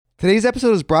Today's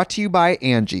episode is brought to you by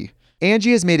Angie.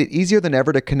 Angie has made it easier than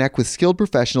ever to connect with skilled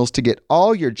professionals to get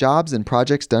all your jobs and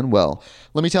projects done well.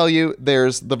 Let me tell you,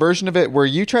 there's the version of it where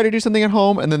you try to do something at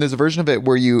home, and then there's a version of it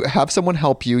where you have someone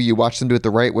help you, you watch them do it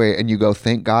the right way, and you go,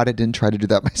 thank God I didn't try to do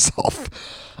that myself.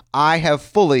 I have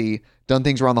fully done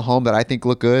things around the home that I think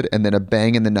look good, and then a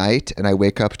bang in the night, and I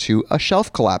wake up to a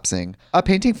shelf collapsing, a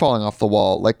painting falling off the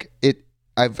wall.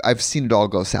 I've seen it all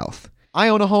go south. I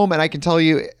own a home, and I can tell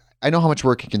you, I know how much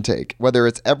work it can take. Whether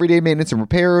it's everyday maintenance and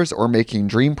repairs or making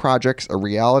dream projects a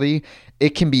reality,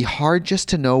 it can be hard just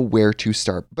to know where to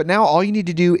start. But now all you need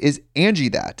to do is Angie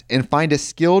that and find a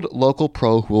skilled local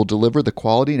pro who will deliver the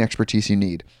quality and expertise you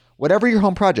need. Whatever your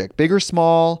home project, big or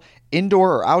small,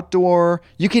 indoor or outdoor,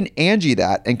 you can Angie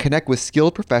that and connect with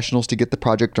skilled professionals to get the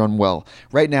project done well.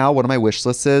 Right now, one of my wish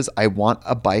lists is I want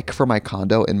a bike for my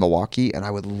condo in Milwaukee, and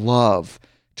I would love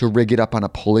to rig it up on a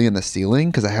pulley in the ceiling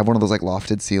because I have one of those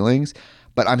lofted ceilings,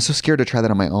 but I'm so scared to try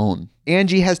that on my own.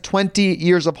 Angie has 20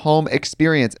 years of home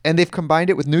experience, and they've combined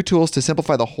it with new tools to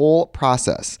simplify the whole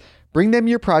process. Bring them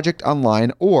your project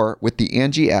online or with the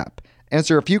Angie app.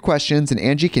 Answer a few questions and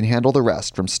Angie can handle the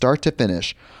rest from start to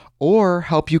finish, or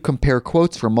help you compare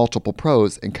quotes from multiple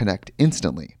pros and connect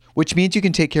instantly, which means you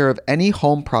can take care of any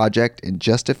home project in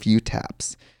just a few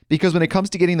taps. Because when it comes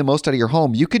to getting the most out of your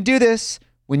home, you can do this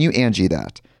when you Angie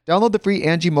that. Download the free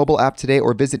Angie mobile app today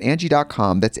or visit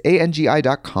Angie.com. That's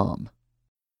ANGI.com.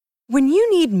 When you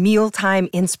need mealtime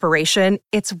inspiration,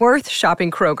 it's worth shopping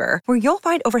Kroger, where you'll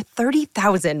find over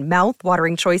 30,000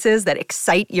 mouth-watering choices that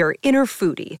excite your inner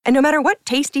foodie. And no matter what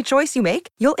tasty choice you make,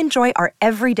 you'll enjoy our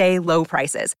everyday low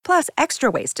prices, plus extra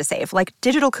ways to save, like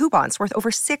digital coupons worth over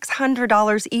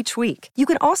 $600 each week. You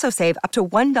can also save up to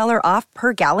 $1 off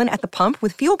per gallon at the pump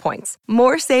with fuel points.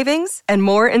 More savings and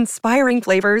more inspiring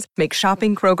flavors make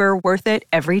shopping Kroger worth it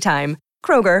every time.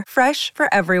 Kroger, fresh for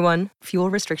everyone. Fuel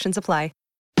restrictions apply.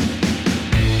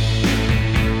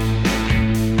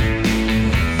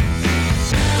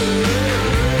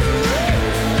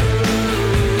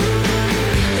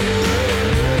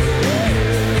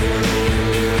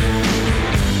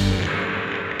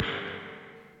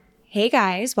 Hey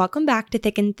guys, welcome back to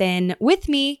Thick and Thin with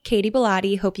me, Katie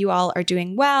Bellotti. Hope you all are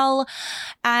doing well.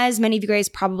 As many of you guys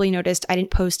probably noticed, I didn't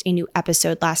post a new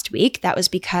episode last week. That was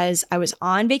because I was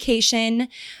on vacation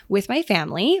with my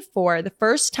family for the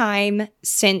first time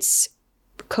since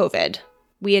COVID.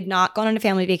 We had not gone on a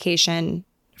family vacation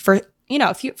for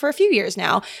a few years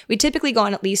now. We typically go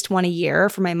on at least one a year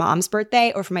for my mom's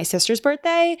birthday or for my sister's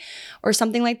birthday or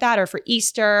something like that, or for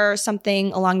Easter,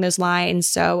 something along those lines.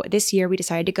 So this year we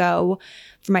decided to go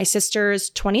for my sister's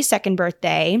 22nd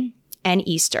birthday and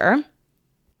Easter.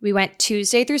 We went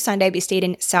Tuesday through Sunday. We stayed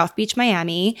in South Beach,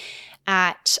 Miami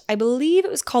at, I believe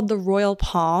it was called the Royal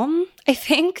Palm. I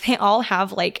think they all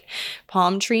have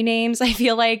palm tree names, I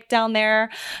feel like, down there.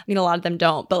 I mean, a lot of them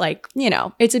don't, but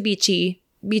it's a beachy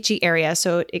area,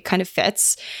 so it kind of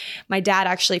fits. My dad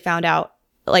actually found out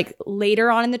later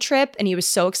on in the trip, and he was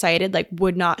so excited,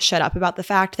 would not shut up about the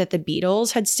fact that the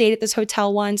Beatles had stayed at this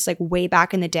hotel once, way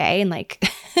back in the day, and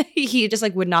he just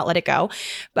would not let it go.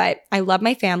 But I love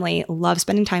my family, love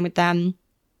spending time with them.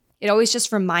 It always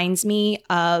just reminds me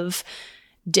of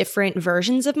different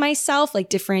versions of myself,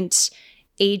 different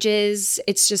ages.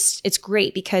 It's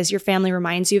great because your family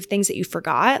reminds you of things that you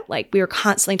forgot. We were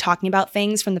constantly talking about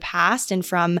things from the past and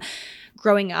from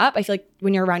growing up. I feel like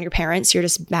when you're around your parents, you're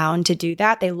just bound to do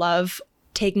that. They love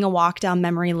taking a walk down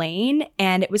memory lane.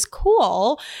 And it was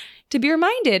cool to be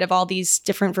reminded of all these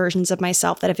different versions of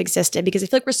myself that have existed, because I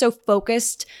feel like we're so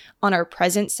focused on our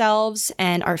present selves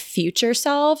and our future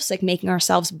selves, making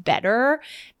ourselves better,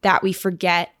 that we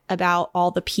forget about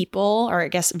all the people, or I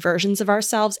guess versions of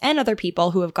ourselves and other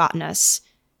people who have gotten us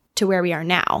to where we are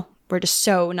now. We're just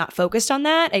so not focused on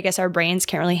that. I guess our brains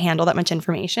can't really handle that much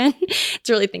information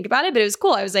to really think about it. But it was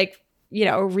cool. I was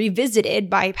revisited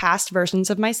by past versions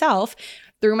of myself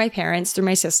through my parents, through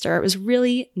my sister. It was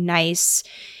really nice.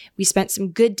 We spent some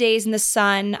good days in the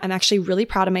sun. I'm actually really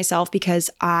proud of myself because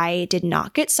I did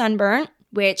not get sunburnt,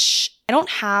 which I don't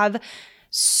have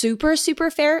super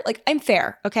fair. I'm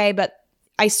fair, okay? But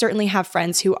I certainly have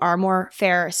friends who are more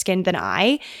fair-skinned than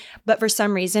I. But for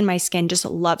some reason, my skin just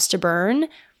loves to burn.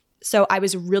 So I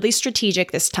was really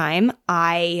strategic this time.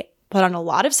 I put on a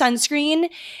lot of sunscreen,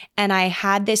 and I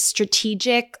had this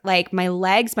strategic, my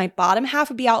legs, my bottom half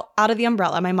would be out of the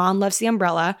umbrella. My mom loves the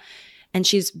umbrella, and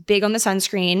she's big on the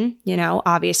sunscreen.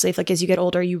 Obviously, if as you get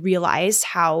older, you realize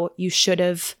how you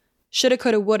shoulda,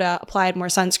 coulda, woulda applied more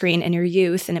sunscreen in your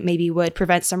youth, and it maybe would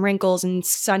prevent some wrinkles and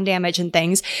sun damage and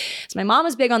things. So my mom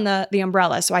was big on the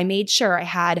umbrella, so I made sure I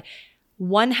had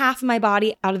one half of my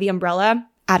body out of the umbrella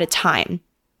at a time.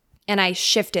 and I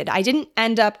shifted. I didn't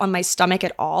end up on my stomach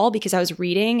at all because I was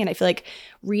reading, and I feel like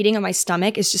reading on my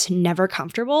stomach is just never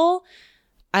comfortable.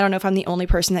 I don't know if I'm the only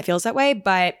person that feels that way,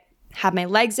 but had my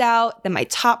legs out, then my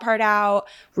top part out,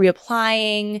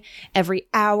 reapplying every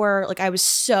hour. Like I was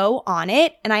so on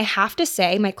it. And I have to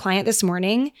say, my client this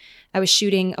morning, I was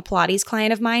shooting a Pilates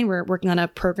client of mine. We're working on a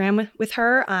program with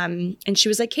her. And she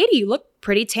was like, Katie, you look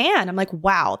pretty tan. I'm like,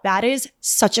 wow, that is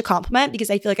such a compliment because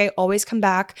I feel like I always come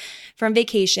back from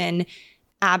vacation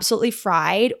absolutely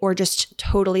fried or just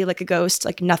totally like a ghost,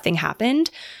 like nothing happened.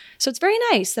 So it's very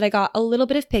nice that I got a little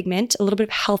bit of pigment, a little bit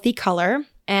of healthy color,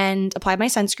 and applied my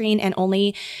sunscreen and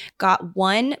only got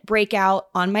one breakout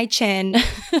on my chin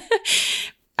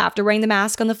after wearing the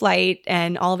mask on the flight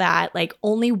and all that, like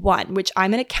only one, which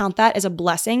I'm going to count that as a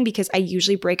blessing because I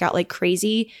usually break out like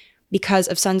crazy because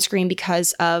of sunscreen,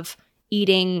 because of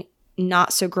eating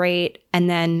not so great. And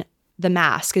then the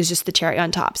mask is just the cherry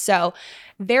on top. So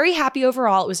very happy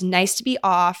overall. It was nice to be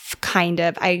off, kind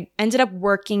of. I ended up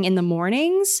working in the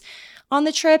mornings on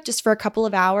the trip just for a couple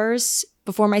of hours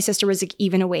before my sister was like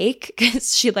even awake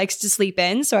because she likes to sleep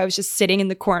in. So I was just sitting in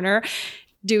the corner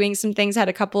doing some things, had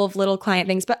a couple of little client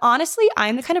things. But honestly,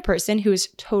 I'm the kind of person who is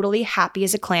totally happy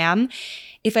as a clam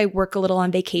if I work a little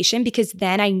on vacation because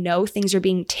then I know things are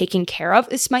being taken care of.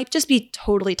 This might just be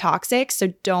totally toxic,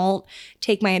 so don't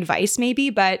take my advice maybe,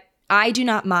 but I do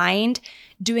not mind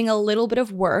doing a little bit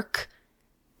of work,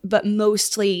 but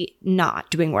mostly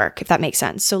not doing work, if that makes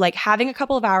sense. So like having a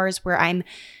couple of hours where I'm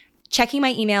checking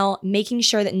my email, making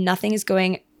sure that nothing is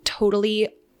going totally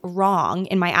wrong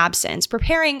in my absence,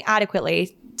 preparing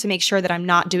adequately to make sure that I'm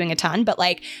not doing a ton, but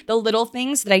like the little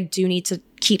things that I do need to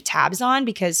keep tabs on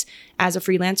because as a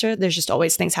freelancer, there's just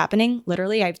always things happening.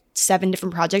 Literally, I have 7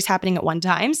 different projects happening at one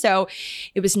time. So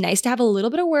it was nice to have a little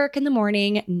bit of work in the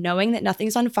morning, knowing that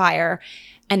nothing's on fire,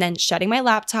 and then shutting my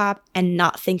laptop and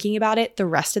not thinking about it the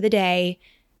rest of the day.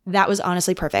 That was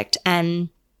honestly perfect. And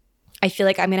I feel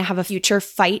like I'm going to have a future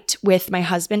fight with my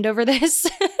husband over this.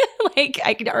 Like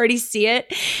I can already see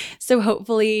it. So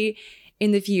hopefully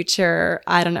in the future,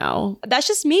 I don't know. That's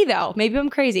just me though. Maybe I'm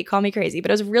crazy. Call me crazy. But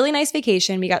it was a really nice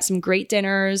vacation. We got some great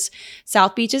dinners.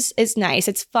 South Beach is nice.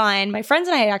 It's fun. My friends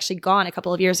and I had actually gone a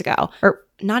couple of years ago. Or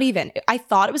not even. I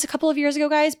thought it was a couple of years ago,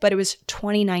 guys, but it was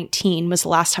 2019 was the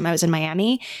last time I was in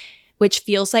Miami, which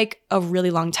feels like a really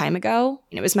long time ago.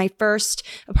 And it was my first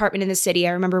apartment in the city.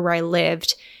 I remember where I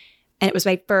lived. And it was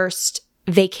my first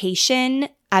vacation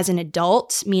as an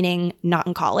adult, meaning not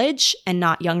in college and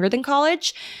not younger than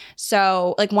college.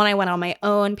 So like when I went on my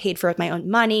own, paid for it with my own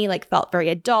money, like felt very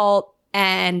adult.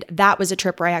 And that was a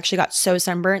trip where I actually got so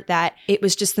sunburnt that it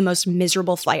was just the most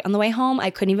miserable flight on the way home. I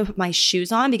couldn't even put my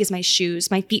shoes on because my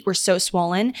feet were so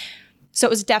swollen. So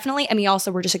it was definitely, and we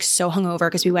also were just like so hungover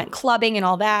because we went clubbing and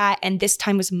all that. And this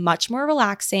time was much more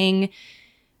relaxing,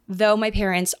 though my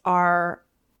parents are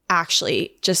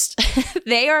actually just,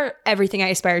 they are everything I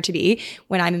aspire to be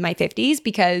when I'm in my 50s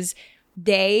because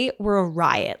they were a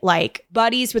riot, like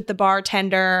buddies with the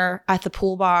bartender at the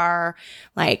pool bar,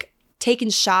 like taking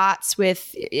shots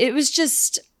with, it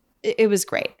was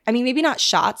great. I mean, maybe not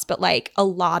shots, but like a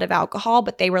lot of alcohol,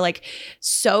 but they were like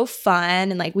so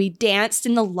fun. And like we danced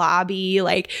in the lobby,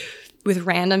 like with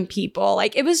random people.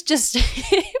 Like it was just,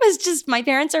 my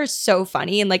parents are so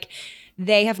funny and like,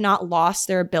 they have not lost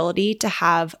their ability to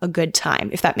have a good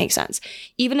time, if that makes sense.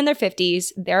 Even in their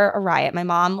 50s, they're a riot. My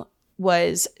mom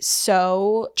was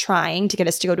so trying to get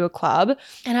us to go to a club.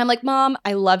 And I'm like, Mom,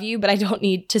 I love you, but I don't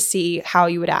need to see how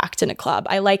you would act in a club.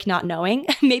 I like not knowing.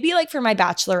 Maybe like for my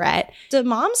bachelorette. Do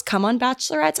moms come on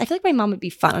bachelorettes? I feel like my mom would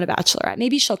be fun on a bachelorette.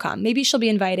 Maybe she'll come. Maybe she'll be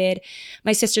invited.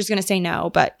 My sister's going to say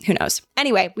no, but who knows?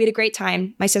 Anyway, we had a great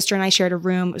time. My sister and I shared a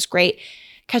room. It was great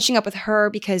catching up with her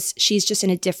because she's just in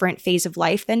a different phase of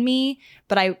life than me.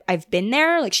 But I've been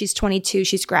there. Like she's 22.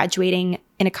 She's graduating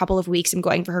in a couple of weeks. I'm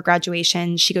going for her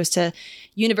graduation. She goes to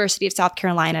University of South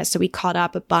Carolina. So we caught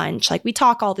up a bunch. Like we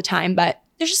talk all the time, but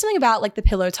there's just something about like the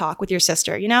pillow talk with your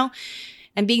sister, you know?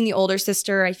 And being the older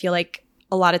sister, I feel like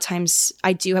a lot of times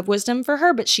I do have wisdom for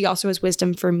her, but she also has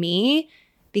wisdom for me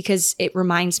because it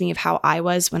reminds me of how I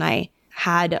was when I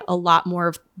had a lot more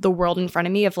of the world in front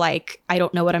of me of like, I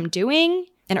don't know what I'm doing.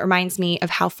 And it reminds me of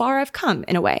how far I've come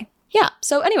in a way. Yeah.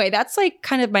 So anyway, that's like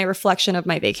kind of my reflection of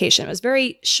my vacation. It was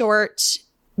very short,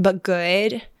 but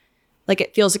good. Like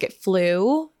it feels like it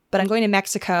flew, but I'm going to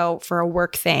Mexico for a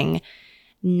work thing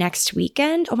next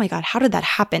weekend. Oh my God, how did that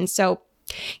happen? So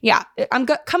yeah, I'm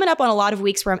coming up on a lot of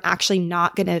weeks where I'm actually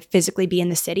not going to physically be in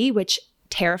the city, which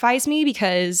terrifies me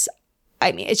because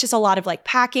I mean, it's just a lot of like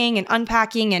packing and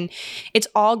unpacking and it's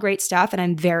all great stuff. And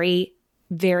I'm very,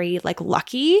 very like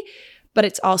lucky. but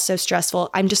it's also stressful.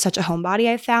 I'm just such a homebody,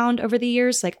 I've found over the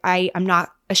years. Like I'm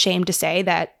not ashamed to say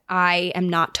that I am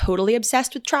not totally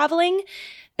obsessed with traveling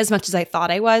as much as I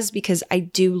thought I was, because I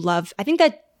think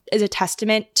that is a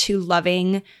testament to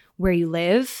loving where you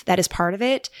live. That is part of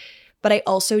it. But I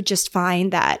also just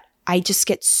find that I just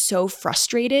get so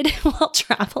frustrated while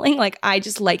traveling. Like I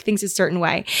just like things a certain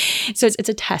way. So it's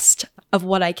a test of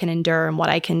what I can endure and what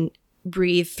I can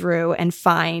breathe through and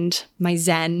find my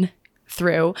zen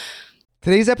through.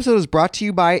 Today's episode is brought to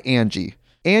you by Angie.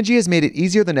 Angie has made it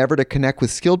easier than ever to connect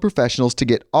with skilled professionals to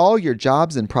get all your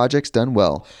jobs and projects done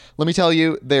well. Let me tell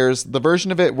you, there's the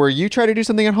version of it where you try to do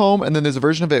something at home, and then there's a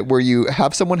version of it where you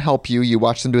have someone help you, you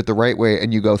watch them do it the right way,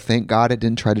 and you go, thank God I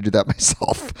didn't try to do that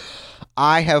myself.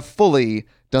 I have fully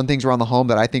done things around the home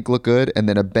that I think look good, and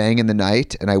then a bang in the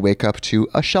night, and I wake up to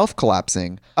a shelf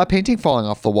collapsing, a painting falling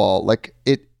off the wall.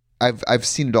 I've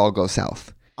seen it all go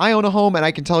south. I own a home, and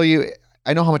I can tell you,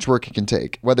 I know how much work it can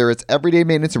take. Whether it's everyday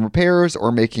maintenance and repairs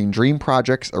or making dream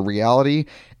projects a reality,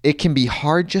 it can be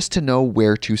hard just to know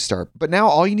where to start. But now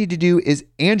all you need to do is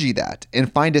Angie that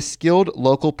and find a skilled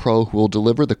local pro who will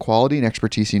deliver the quality and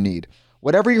expertise you need.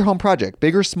 Whatever your home project,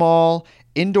 big or small,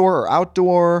 indoor or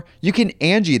outdoor, you can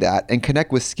Angie that and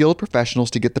connect with skilled professionals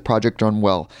to get the project done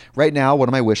well. Right now, one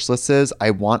of my wish lists is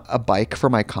I want a bike for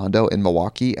my condo in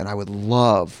Milwaukee, and I would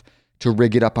love to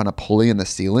rig it up on a pulley in the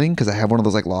ceiling because I have one of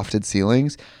those like lofted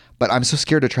ceilings, but I'm so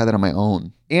scared to try that on my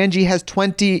own. Angie has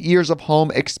 20 years of home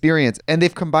experience, and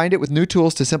they've combined it with new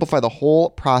tools to simplify the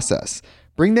whole process.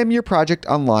 Bring them your project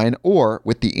online or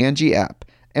with the Angie app.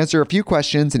 Answer a few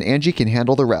questions and Angie can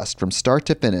handle the rest from start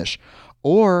to finish,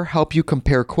 or help you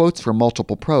compare quotes from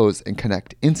multiple pros and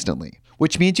connect instantly,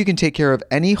 which means you can take care of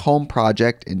any home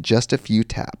project in just a few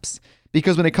taps.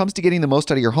 Because when it comes to getting the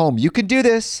most out of your home, you can do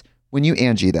this when you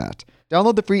Angie that.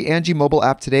 Download the free Angie mobile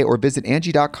app today or visit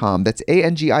Angie.com. That's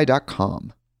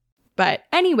ANGI.com. But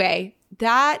anyway,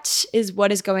 that is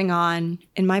what is going on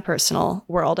in my personal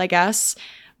world, I guess.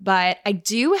 But I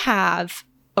do have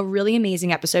a really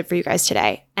amazing episode for you guys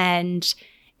today. And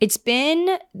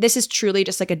this is truly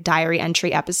just like a diary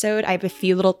entry episode. I have a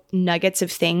few little nuggets of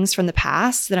things from the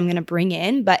past that I'm going to bring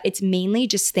in, but it's mainly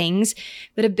just things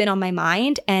that have been on my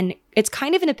mind. And it's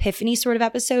kind of an epiphany sort of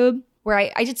episode where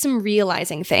I did some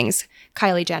realizing things,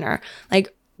 Kylie Jenner.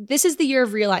 Like, this is the year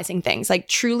of realizing things. Like,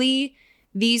 truly,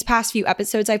 these past few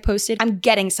episodes I posted, I'm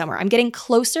getting somewhere. I'm getting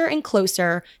closer and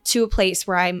closer to a place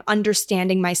where I'm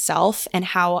understanding myself and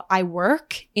how I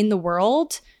work in the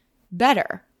world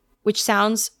better, which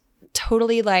sounds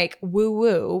totally like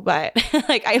woo-woo, but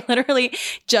like I literally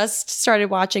just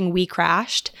started watching We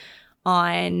Crashed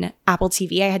on Apple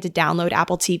TV. I had to download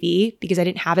Apple TV because I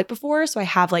didn't have it before. So I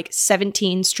have like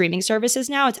 17 streaming services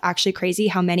now. It's actually crazy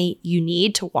how many you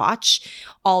need to watch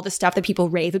all the stuff that people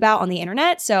rave about on the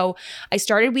internet. So I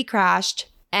started We Crashed,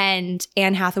 and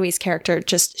Anne Hathaway's character,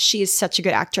 she is such a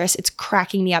good actress. It's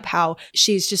cracking me up how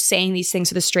she's just saying these things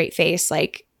with a straight face,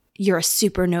 like, you're a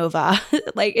supernova.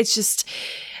 Like, it's just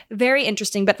very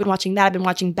interesting. But I've been watching that. I've been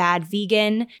watching Bad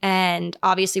Vegan and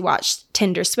obviously watched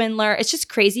Tinder Swindler. It's just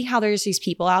crazy how there's these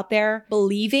people out there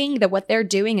believing that what they're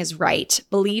doing is right,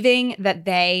 believing that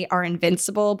they are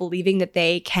invincible, believing that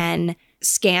they can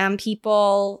scam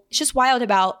people. It's just wild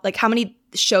about like how many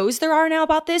shows there are now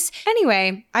about this.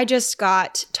 Anyway, I just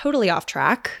got totally off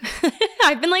track.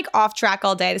 I've been like off track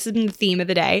all day. This has been the theme of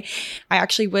the day. I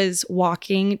actually was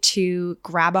walking to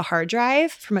grab a hard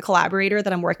drive from a collaborator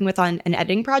that I'm working with on an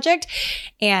editing project.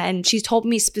 And she's told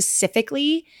me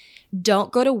specifically,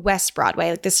 don't go to West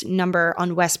Broadway, like this number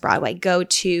on West Broadway, go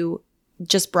to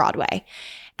just Broadway.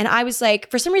 And I was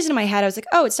like, for some reason in my head, I was like,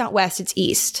 oh, it's not West, it's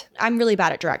East. I'm really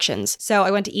bad at directions. So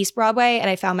I went to East Broadway and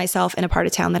I found myself in a part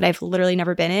of town that I've literally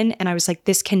never been in. And I was like,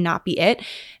 this cannot be it.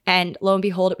 And lo and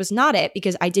behold, it was not it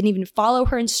because I didn't even follow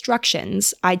her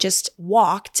instructions. I just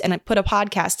walked and I put a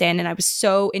podcast in and I was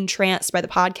so entranced by the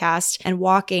podcast and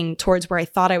walking towards where I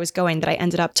thought I was going that I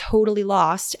ended up totally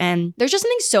lost. And there's just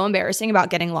something so embarrassing about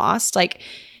getting lost. Like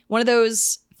one of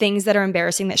those things that are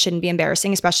embarrassing that shouldn't be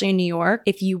embarrassing, especially in New York.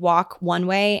 If you walk one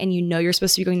way and you know you're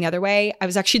supposed to be going the other way. I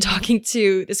was actually talking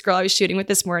to this girl I was shooting with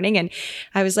this morning and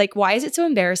I was like, why is it so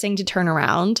embarrassing to turn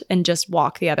around and just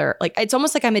walk the other? Like, it's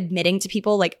almost like I'm admitting to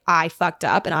people like I fucked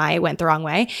up and I went the wrong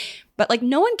way. But like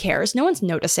no one cares. No one's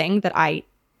noticing that I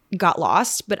got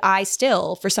lost, but I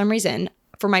still, for some reason,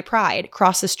 for my pride,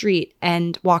 cross the street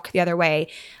and walk the other way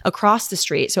across the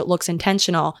street so it looks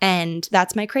intentional. And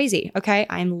that's my crazy, okay?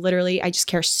 I just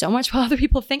care so much what other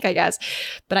people think, I guess.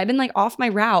 But I've been like off my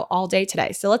route all day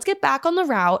today. So let's get back on the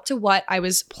route to what I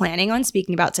was planning on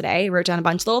speaking about today. I wrote down a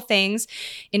bunch of little things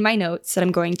in my notes that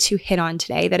I'm going to hit on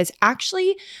today that is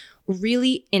actually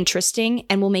really interesting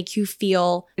and will make you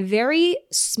feel very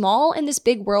small in this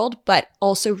big world, but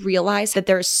also realize that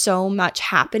there's so much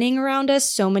happening around us,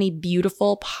 so many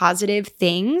beautiful, positive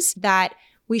things that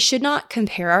we should not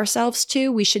compare ourselves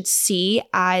to. We should see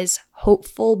as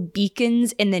hopeful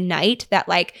beacons in the night that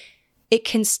like it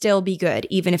can still be good,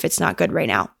 even if it's not good right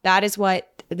now. That is what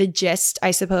the gist,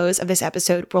 I suppose, of this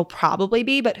episode will probably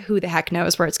be, but who the heck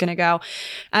knows where it's going to go.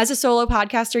 As a solo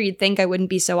podcaster, you'd think I wouldn't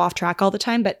be so off track all the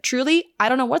time, but truly, I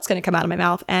don't know what's going to come out of my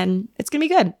mouth, and it's going to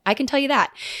be good. I can tell you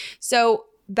that. So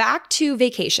back to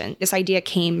vacation. This idea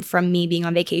came from me being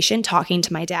on vacation, talking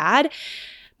to my dad.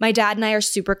 My dad and I are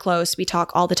super close. We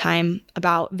talk all the time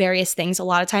about various things, a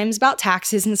lot of times about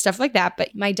taxes and stuff like that.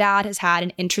 But my dad has had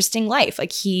an interesting life.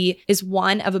 Like, he is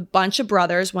one of a bunch of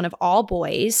brothers, one of all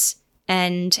boys.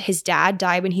 And his dad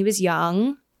died when he was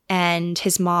young. And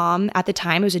his mom, at the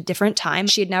time, it was a different time.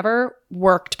 She had never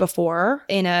worked before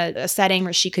in a setting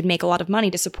where she could make a lot of money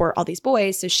to support all these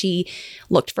boys. So she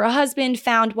looked for a husband,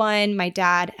 found one. My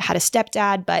dad had a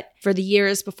stepdad, but for the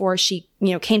years before she,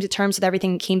 came to terms with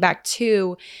everything and came back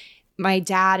to, my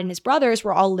dad and his brothers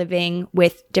were all living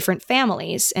with different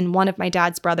families. And one of my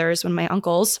dad's brothers, one of my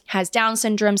uncles, has Down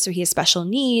syndrome, so he has special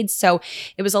needs. So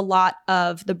it was a lot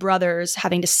of the brothers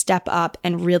having to step up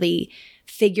and really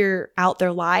figure out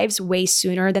their lives way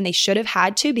sooner than they should have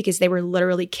had to, because they were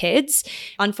literally kids.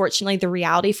 Unfortunately, the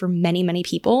reality for many, many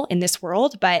people in this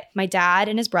world. But my dad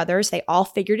and his brothers, they all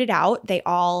figured it out. They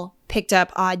all picked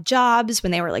up odd jobs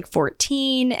when they were like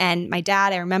 14. And my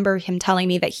dad, I remember him telling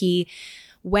me that he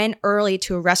went early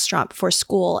to a restaurant before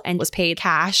school and was paid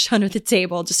cash under the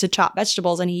table just to chop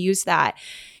vegetables. And he used that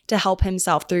to help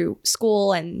himself through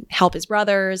school and help his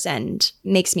brothers, and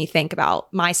makes me think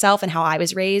about myself and how I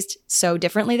was raised so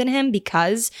differently than him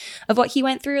because of what he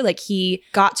went through. Like, he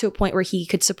got to a point where he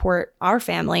could support our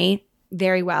family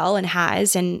very well and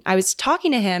has. And I was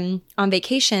talking to him on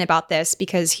vacation about this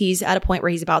because he's at a point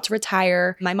where he's about to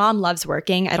retire. My mom loves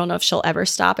working. I don't know if she'll ever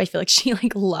stop. I feel like she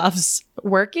loves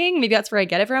working. Maybe that's where I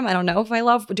get it from. I don't know if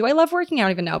do I love working? I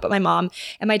don't even know. But my mom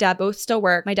and my dad both still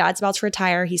work. My dad's about to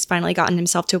retire. He's finally gotten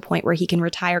himself to a point where he can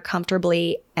retire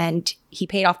comfortably, and he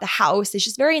paid off the house. It's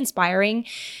just very inspiring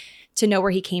to know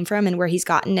where he came from and where he's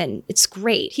gotten. And it's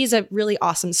great. He's a really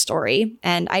awesome story.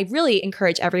 And I really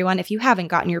encourage everyone, if you haven't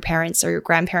gotten your parents or your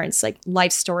grandparents'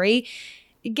 life story,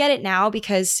 get it now,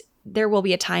 because there will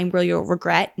be a time where you'll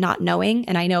regret not knowing.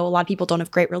 And I know a lot of people don't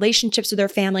have great relationships with their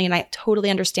family, and I totally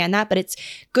understand that, but it's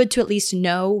good to at least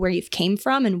know where you've came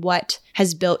from and what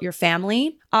has built your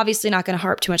family. Obviously not going to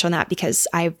harp too much on that because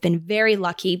I've been very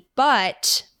lucky,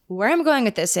 but where I'm going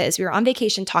with this is we were on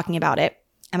vacation talking about it,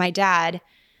 and my dad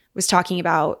was talking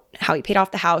about how he paid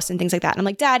off the house and things like that. And I'm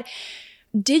like, Dad,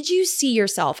 did you see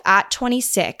yourself at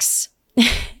 26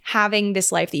 having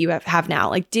this life that you have now?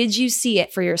 Like, did you see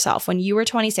it for yourself when you were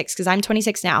 26? Because I'm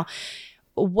 26 now.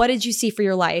 What did you see for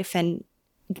your life? And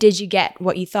did you get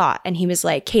what you thought? And he was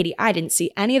like, Katie, I didn't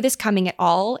see any of this coming at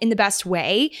all in the best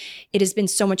way. It has been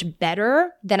so much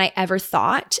better than I ever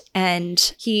thought.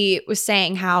 And he was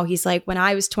saying how he's like, when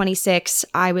I was 26,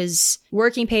 I was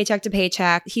working paycheck to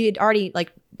paycheck. He had already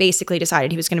basically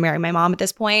decided he was going to marry my mom at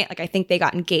this point. I think they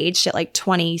got engaged at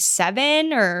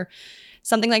 27 or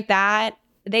something like that.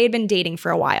 They had been dating for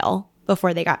a while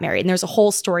before they got married. And there's a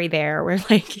whole story there where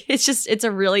it's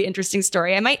a really interesting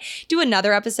story. I might do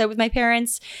another episode with my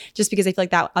parents just because I feel like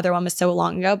that other one was so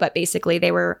long ago. But basically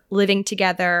they were living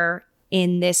together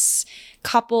in this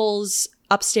couple's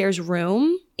upstairs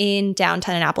room in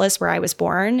downtown Annapolis, where I was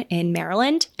born in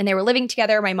Maryland. And they were living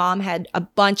together. My mom had a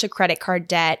bunch of credit card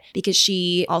debt because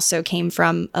she also came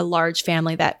from a large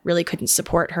family that really couldn't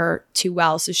support her too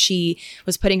well. So she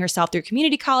was putting herself through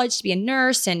community college to be a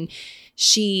nurse, and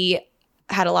she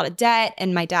had a lot of debt.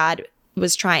 And my dad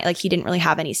was trying, he didn't really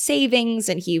have any savings,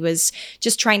 and he was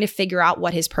just trying to figure out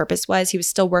what his purpose was. He was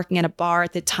still working at a bar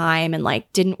at the time and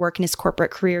didn't work in his corporate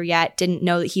career yet, didn't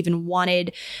know that he even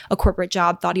wanted a corporate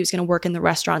job, thought he was going to work in the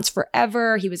restaurants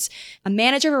forever. He was a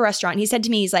manager of a restaurant. And he said to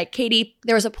me, he's like, Katie,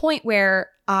 there was a point where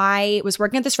I was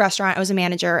working at this restaurant, I was a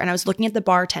manager, and I was looking at the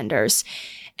bartenders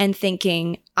and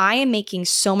thinking, I am making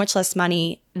so much less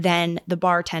money than the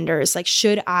bartenders.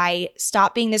 Should I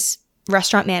stop being this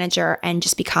restaurant manager and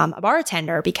just become a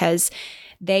bartender, because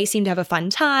they seem to have a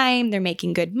fun time, they're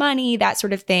making good money, that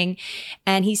sort of thing.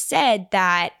 And he said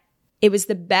that it was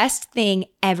the best thing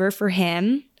ever for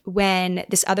him when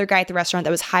this other guy at the restaurant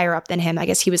that was higher up than him, I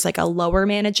guess he was a lower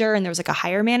manager and there was a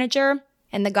higher manager.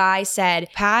 And the guy said,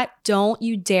 Pat, don't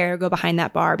you dare go behind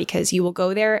that bar, because you will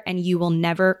go there and you will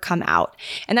never come out.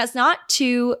 And that's not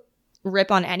to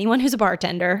rip on anyone who's a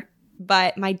bartender,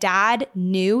 But my dad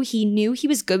knew he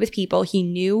was good with people. He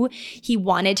knew he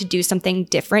wanted to do something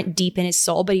different deep in his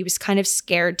soul, but he was kind of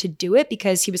scared to do it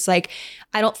because he was like,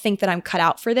 I don't think that I'm cut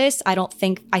out for this. I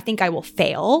think I will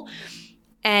fail.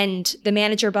 And the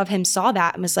manager above him saw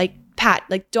that and was like, Pat,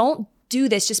 like, don't do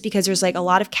this just because there's like a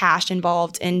lot of cash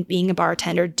involved in being a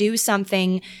bartender. Do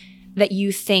something that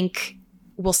you think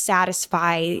will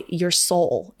satisfy your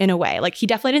soul in a way. Like, he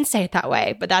definitely didn't say it that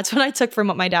way, but that's what I took from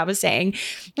what my dad was saying.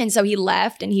 And so he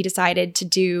left and he decided to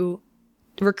do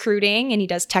recruiting, and he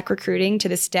does tech recruiting to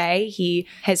this day. He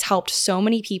has helped so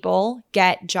many people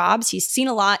get jobs. He's seen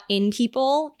a lot in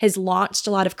people, has launched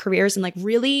a lot of careers, and like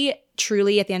really,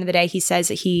 truly at the end of the day, he says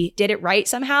that he did it right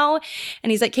somehow.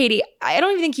 And he's like, Katie, I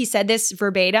don't even think he said this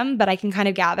verbatim, but I can kind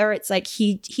of gather it's like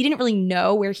he didn't really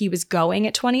know where he was going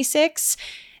at 26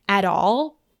 at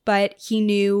all, but he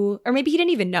knew, or maybe he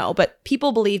didn't even know, but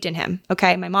people believed in him.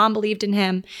 Okay. My mom believed in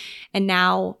him. And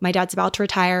now my dad's about to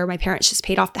retire. My parents just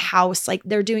paid off the house. Like,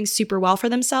 they're doing super well for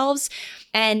themselves.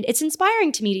 And it's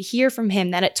inspiring to me to hear from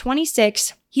him that at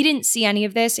 26, he didn't see any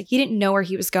of this. He didn't know where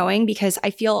he was going, because I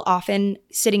feel often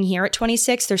sitting here at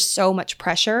 26, there's so much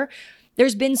pressure.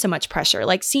 There's been so much pressure.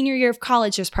 Like senior year of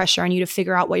college, there's pressure on you to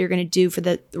figure out what you're going to do for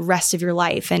the rest of your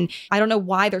life. And I don't know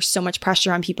why there's so much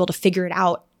pressure on people to figure it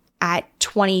out at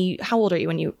 20. How old are you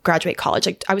when you graduate college?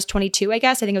 Like, I was 22, I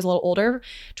guess. I think I was a little older,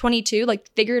 22, like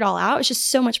figure it all out. It's just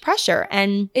so much pressure.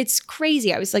 And it's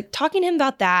crazy. I was like talking to him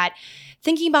about that,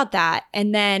 thinking about that.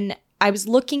 And then I was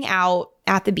looking out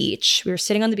at the beach. We were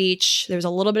sitting on the beach. There was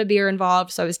a little bit of beer involved.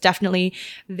 So I was definitely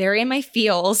very in my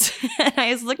feels. And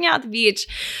I was looking out at the beach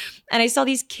and I saw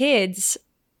these kids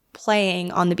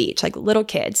playing on the beach, like little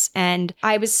kids. And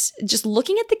I was just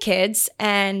looking at the kids,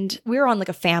 and we were on like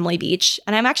a family beach.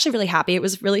 And I'm actually really happy. It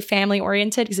was really family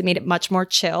oriented because it made it much more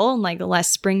chill and like less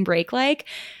spring break like.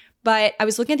 But I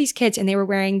was looking at these kids and they were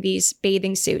wearing these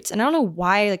bathing suits. And I don't know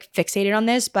why I like fixated on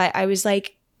this, but I was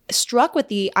like struck with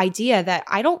the idea that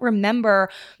I don't remember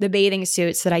the bathing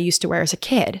suits that I used to wear as a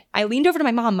kid. I leaned over to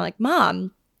my mom. I'm like,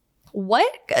 Mom, what?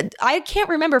 I can't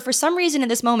remember. For some reason in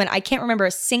this moment, I can't remember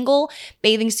a single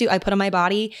bathing suit I put on my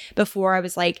body before I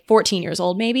was like 14 years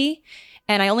old, maybe.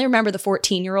 And I only remember the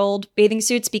 14-year-old bathing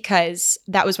suits because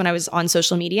that was when I was on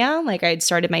social media. Like, I had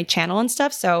started my channel and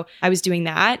stuff. So I was doing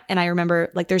that. And I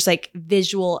remember like there's like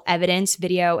visual evidence,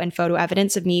 video and photo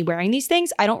evidence of me wearing these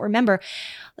things. I don't remember.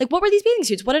 Like, what were these bathing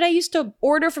suits? What did I used to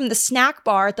order from the snack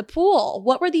bar at the pool?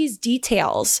 What were these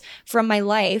details from my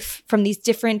life, from these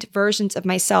different versions of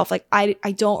myself? Like, I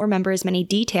don't remember as many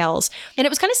details. And it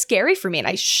was kind of scary for me. And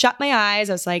I shut my eyes.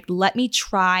 I was like, let me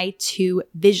try to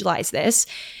visualize this.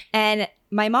 And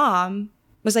my mom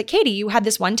was like, Katie, you had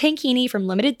this one tankini from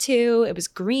Limited 2. It was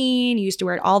green. You used to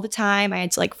wear it all the time. I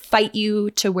had to like fight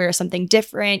you to wear something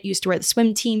different. You used to wear the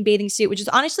swim team bathing suit, which is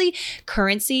honestly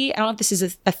currency. I don't know if this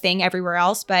is a thing everywhere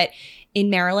else, but in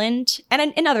Maryland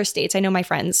and in other states, I know my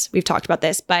friends, we've talked about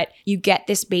this, but you get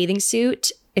this bathing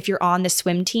suit if you're on the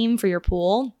swim team for your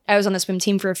pool. I was on the swim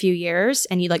team for a few years,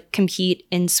 and you like compete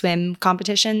in swim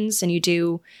competitions, and you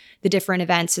do the different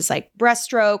events is like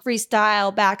breaststroke,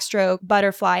 freestyle, backstroke,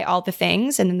 butterfly, all the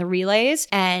things, and then the relays.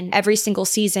 And every single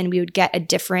season we would get a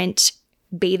different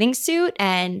bathing suit,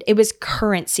 and it was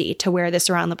currency to wear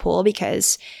this around the pool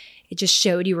because it just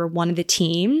showed you were one of the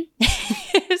team.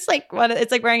 It's like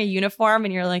wearing a uniform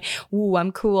and you're like, ooh,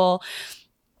 I'm cool.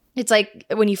 It's like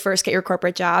when you first get your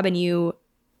corporate job and you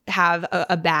have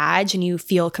a badge and you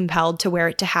feel compelled to wear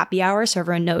it to happy hour so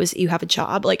everyone knows that you have a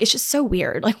job. Like, it's just so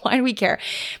weird. Like, why do we care?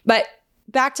 But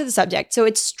back to the subject. So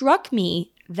it struck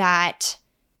me that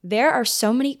there are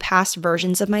so many past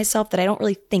versions of myself that I don't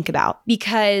really think about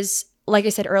because, like I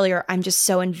said earlier, I'm just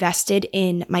so invested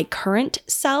in my current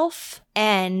self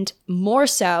and more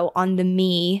so on the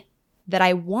me that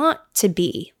I want to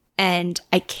be. And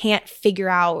I can't figure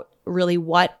out really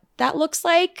what that looks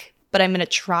like, but I'm going to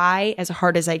try as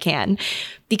hard as I can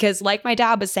because, like my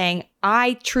dad was saying,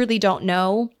 I truly don't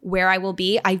know where I will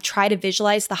be. I try to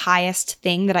visualize the highest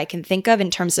thing that I can think of in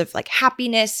terms of like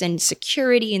happiness and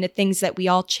security and the things that we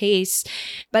all chase,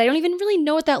 but I don't even really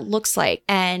know what that looks like.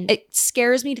 And it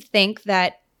scares me to think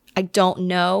that I don't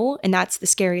know. And that's the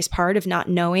scariest part of not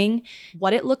knowing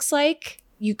what it looks like.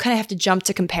 You kind of have to jump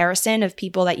to comparison of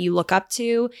people that you look up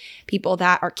to, people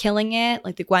that are killing it,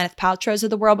 like the Gwyneth Paltrows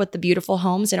of the world with the beautiful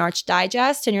homes in Arch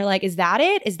Digest. And you're like, is that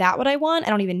it? Is that what I want?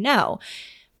 I don't even know.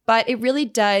 But it really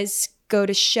does go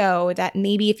to show that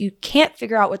maybe if you can't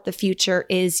figure out what the future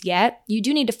is yet, you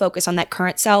do need to focus on that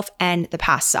current self and the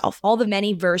past self. All the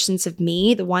many versions of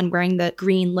me, the one wearing the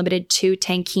green Limited 2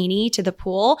 tankini to the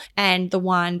pool, and the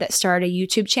one that started a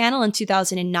YouTube channel in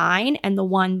 2009, and the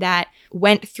one that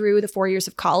went through the 4 years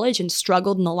of college and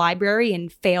struggled in the library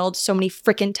and failed so many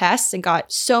freaking tests and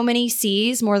got so many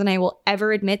C's, more than I will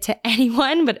ever admit to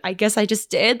anyone, but I guess I just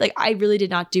did. Like, I really did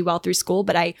not do well through school,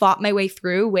 but I fought my way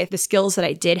through with the skills that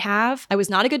I did have. I was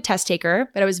not a good test taker,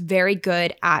 but I was very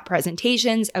good at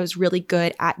presentations. I was really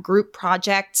good at group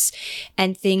projects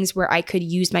and things where I could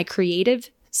use my creative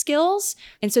skills.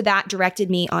 And so that directed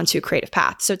me onto a creative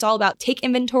path. So it's all about take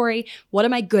inventory. What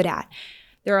am I good at?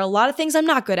 There are a lot of things I'm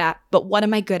not good at, but what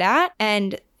am I good at?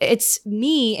 And it's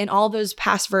me and all those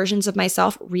past versions of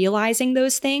myself realizing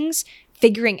those things,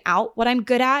 figuring out what I'm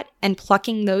good at and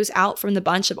plucking those out from the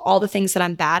bunch of all the things that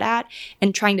I'm bad at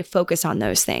and trying to focus on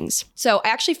those things. So I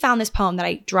actually found this poem that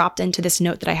I dropped into this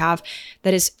note that I have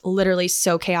that is literally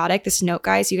so chaotic. This note,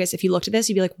 guys, you guys, if you looked at this,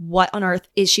 you'd be like, what on earth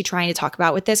is she trying to talk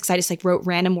about with this? Because I just like wrote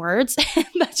random words.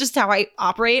 That's just how I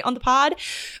operate on the pod.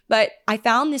 But I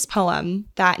found this poem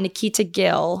that Nikita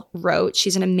Gill wrote.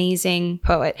 She's an amazing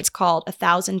poet. It's called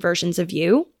 1,000 Versions of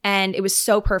You. And it was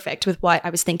so perfect with what I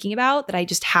was thinking about that I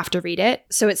just have to read it.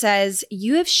 So it says,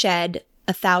 you have shed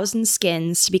 1,000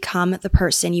 skins to become the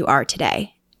person you are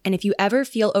today. And if you ever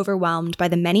feel overwhelmed by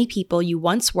the many people you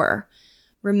once were,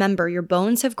 remember your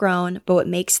bones have grown, but what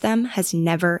makes them has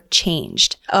never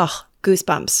changed. Ugh,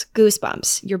 goosebumps,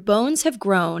 goosebumps. Your bones have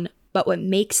grown, but what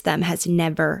makes them has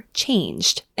never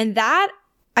changed. And that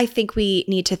I think we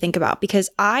need to think about, because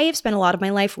I have spent a lot of my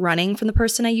life running from the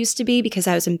person I used to be because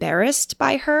I was embarrassed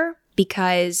by her,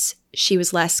 because she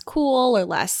was less cool or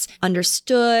less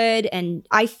understood. And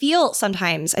I feel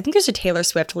sometimes, I think there's a Taylor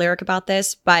Swift lyric about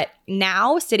this, but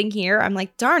now sitting here, I'm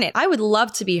like, darn it, I would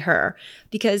love to be her,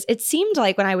 because it seemed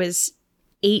like when I was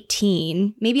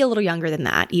 18, maybe a little younger than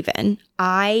that even,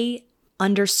 I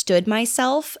understood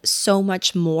myself so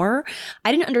much more.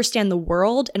 I didn't understand the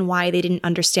world and why they didn't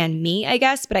understand me, I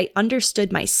guess, but I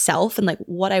understood myself and like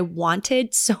what I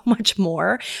wanted so much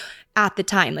more at the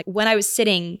time. Like when I was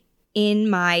sitting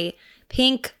in my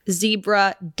pink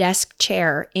zebra desk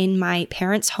chair in my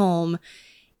parents' home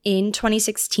in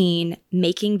 2016,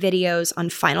 making videos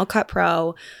on Final Cut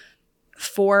Pro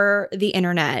for the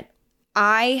internet,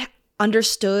 I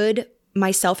understood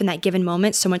myself in that given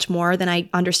moment so much more than I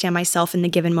understand myself in the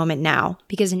given moment now.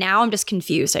 Because now I'm just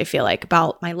confused, I feel like,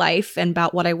 about my life and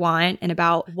about what I want and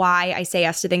about why I say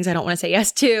yes to things I don't want to say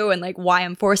yes to, and like why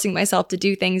I'm forcing myself to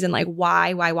do things and like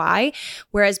why.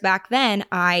 Whereas back then,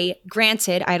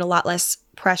 granted, I had a lot less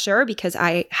pressure because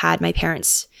I had my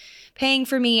parents paying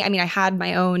for me. I mean, I had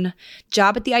my own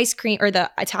job at the ice cream or the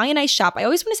Italian ice shop. I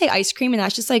always want to say ice cream, and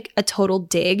that's just like a total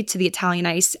dig to the Italian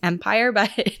ice empire.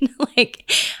 But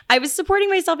like, I was supporting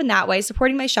myself in that way,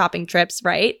 supporting my shopping trips,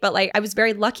 right? But like, I was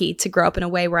very lucky to grow up in a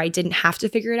way where I didn't have to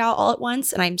figure it out all at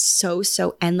once. And I'm so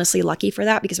endlessly lucky for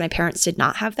that, because my parents did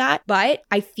not have that. But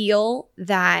I feel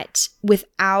that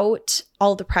without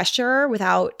all the pressure,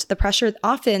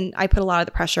 often I put a lot of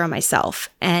the pressure on myself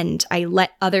and I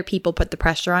let other people put the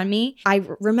pressure on me. I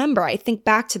think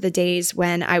back to the days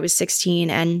when I was 16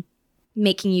 and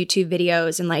making YouTube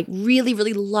videos and like really,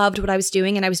 really loved what I was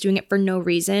doing, and I was doing it for no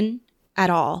reason at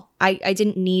all. I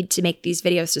didn't need to make these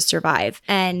videos to survive.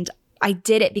 And I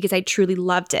did it because I truly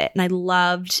loved it. And I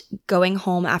loved going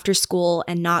home after school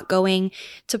and not going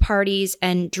to parties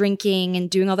and drinking and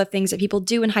doing all the things that people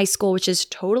do in high school, which is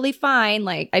totally fine.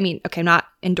 Like, I mean, okay, I'm not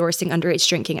endorsing underage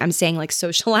drinking. I'm saying like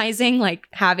socializing, like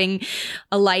having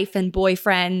a life and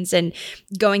boyfriends and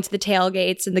going to the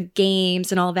tailgates and the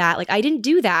games and all that. Like, I didn't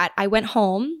do that. I went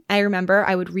home. I remember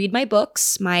I would read my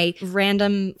books, my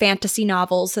random fantasy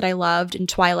novels that I loved and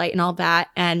Twilight and all that,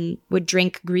 and would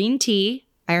drink green tea.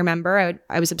 I remember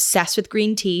I was obsessed with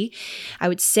green tea. I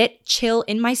would sit, chill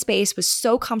in my space, was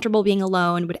so comfortable being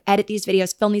alone, would edit these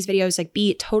videos, film these videos, like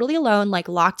be totally alone, like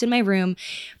locked in my room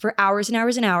for hours and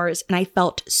hours and hours. And I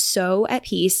felt so at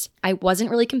peace. I wasn't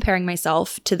really comparing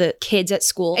myself to the kids at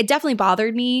school. It definitely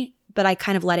bothered me, but I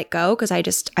kind of let it go because I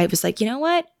was like, you know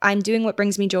what? I'm doing what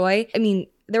brings me joy. I mean,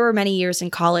 there were many years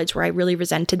in college where I really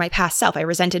resented my past self. I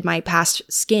resented my past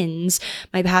skins,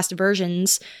 my past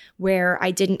versions, where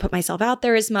I didn't put myself out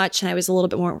there as much and I was a little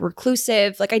bit more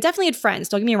reclusive. Like, I definitely had friends.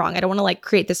 Don't get me wrong. I don't want to like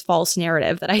create this false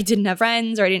narrative that I didn't have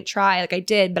friends or I didn't try. Like, I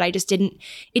did, but it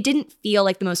didn't feel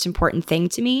like the most important thing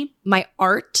to me. My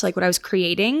art, like what I was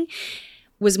creating,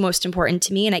 was most important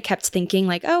to me. And I kept thinking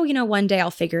like, oh, one day I'll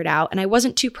figure it out. And I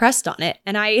wasn't too pressed on it.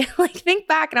 And I like think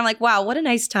back and I'm like, wow, what a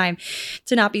nice time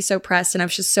to not be so pressed. And I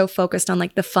was just so focused on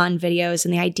like the fun videos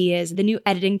and the ideas, the new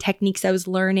editing techniques I was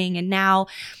learning. And now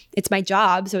it's my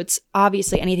job. So it's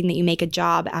obviously anything that you make a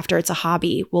job after it's a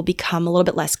hobby will become a little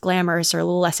bit less glamorous or a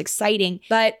little less exciting.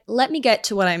 But let me get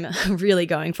to what I'm really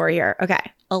going for here.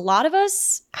 Okay. A lot of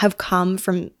us have come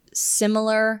from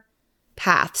similar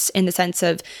paths in the sense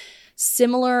of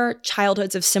similar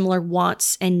childhoods of similar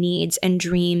wants and needs and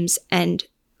dreams and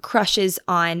crushes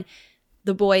on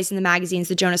the boys in the magazines,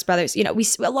 the Jonas Brothers.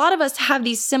 A lot of us have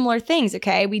these similar things,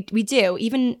 okay? We do,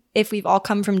 even if we've all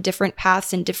come from different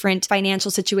paths and different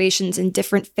financial situations and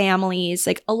different families.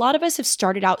 Like a lot of us have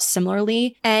started out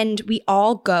similarly and we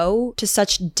all go to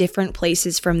such different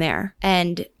places from there.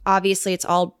 And obviously it's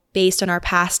all based on our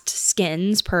past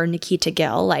skins per Nikita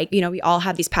Gill. Like, we all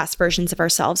have these past versions of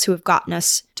ourselves who have gotten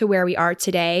us to where we are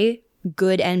today,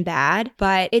 good and bad.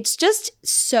 But it's just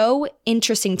so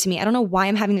interesting to me. I don't know why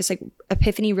I'm having this like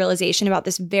epiphany realization about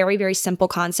this very, very simple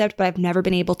concept, but I've never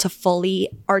been able to fully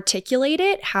articulate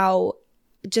it, how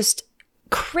just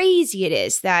crazy it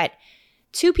is that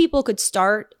two people could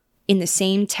start in the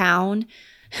same town.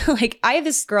 Like I have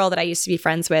this girl that I used to be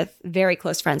friends with, very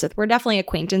close friends with. We're definitely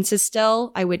acquaintances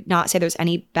still. I would not say there's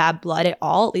any bad blood at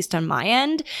all, at least on my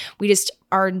end. We just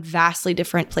are in vastly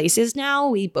different places now.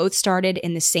 We both started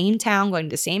in the same town, going to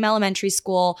the same elementary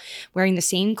school, wearing the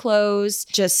same clothes,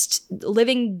 just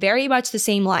living very much the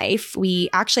same life. We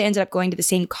actually ended up going to the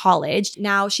same college.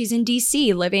 Now she's in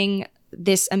DC living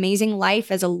this amazing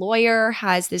life as a lawyer,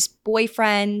 has this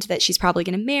boyfriend that she's probably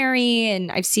going to marry.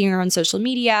 And I've seen her on social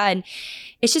media. And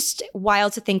it's just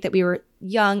wild to think that we were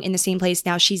young in the same place.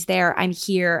 Now she's there. I'm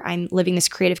here. I'm living this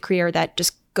creative career that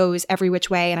just goes every which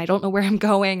way. And I don't know where I'm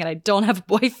going. And I don't have a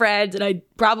boyfriend. And I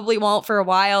probably won't for a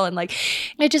while. And like,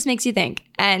 it just makes you think.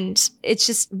 And it's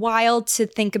just wild to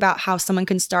think about how someone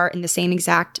can start in the same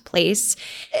exact place.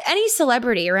 Any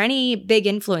celebrity or any big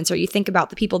influencer, you think about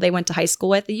the people they went to high school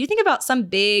with. You think about some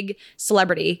big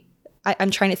celebrity.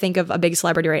 I'm trying to think of a big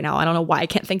celebrity right now. I don't know why I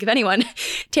can't think of anyone.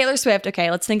 Taylor Swift.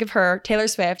 Okay, let's think of her. Taylor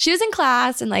Swift. She was in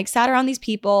class and like sat around these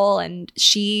people, and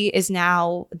she is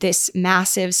now this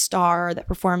massive star that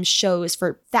performs shows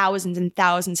for thousands and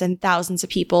thousands and thousands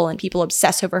of people, and people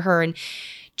obsess over her and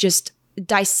just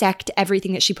dissect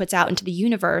everything that she puts out into the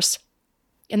universe.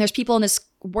 And there's people in this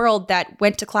world that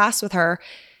went to class with her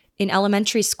in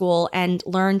elementary school and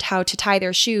learned how to tie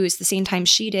their shoes the same time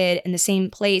she did, in the same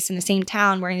place, in the same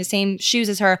town, wearing the same shoes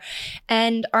as her,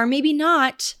 and are maybe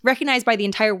not recognized by the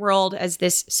entire world as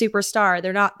this superstar.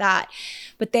 They're not that,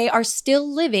 but they are still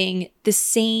living the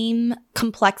same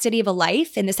complexity of a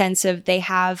life in the sense of they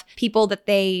have people that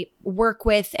they work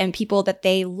with and people that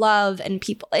they love and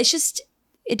people. It's just,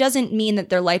 it doesn't mean that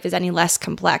their life is any less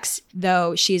complex,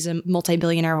 though she's a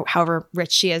multi-billionaire, however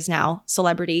rich she is now,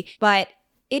 celebrity. But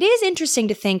it is interesting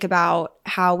to think about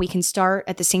how we can start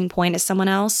at the same point as someone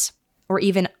else, or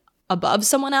even above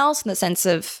someone else in the sense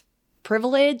of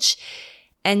privilege.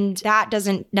 And that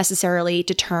doesn't necessarily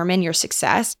determine your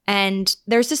success. And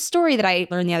there's this story that I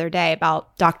learned the other day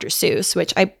about Dr. Seuss,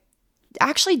 which I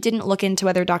actually didn't look into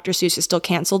whether Dr. Seuss is still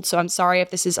canceled. So I'm sorry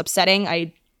if this is upsetting.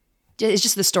 It's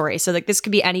just the story. So like this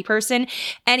could be any person,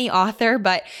 any author,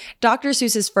 but Dr.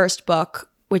 Seuss's first book,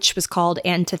 which was called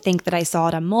And to Think That I Saw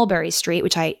It on Mulberry Street,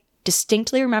 which I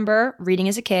distinctly remember reading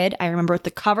as a kid. I remember what the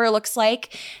cover looks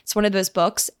like. It's one of those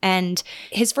books. And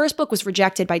his first book was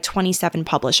rejected by 27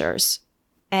 publishers.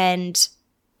 And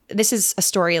this is a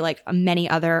story like many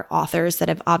other authors that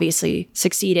have obviously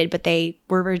succeeded, but they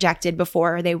were rejected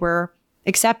before they were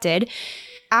accepted.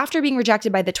 After being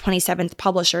rejected by the 27th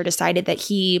publisher, decided that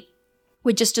he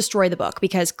would just destroy the book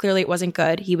because clearly it wasn't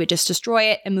good. He would just destroy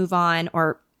it and move on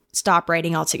or stop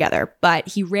writing altogether. But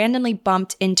he randomly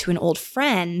bumped into an old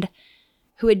friend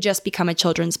who had just become a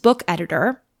children's book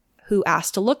editor who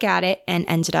asked to look at it and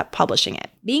ended up publishing it,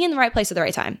 being in the right place at the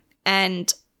right time.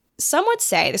 And some would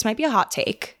say, this might be a hot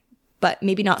take, but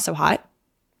maybe not so hot.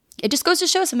 It just goes to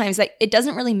show sometimes that it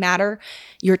doesn't really matter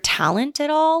your talent at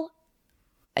all.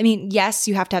 I mean, yes,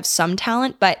 you have to have some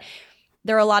talent, but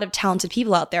there are a lot of talented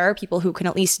people out there, people who can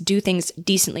at least do things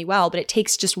decently well, but it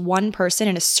takes just one person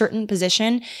in a certain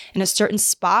position, in a certain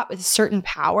spot with a certain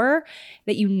power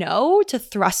that you know to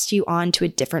thrust you onto a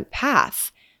different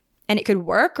path. And it could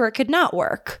work or it could not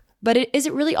work. But is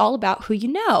it really all about who you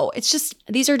know? It's just,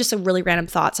 these are just really random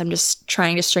thoughts I'm just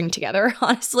trying to string together,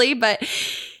 honestly. But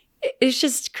it's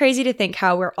just crazy to think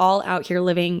how we're all out here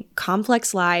living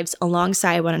complex lives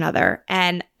alongside one another.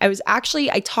 And I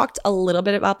talked a little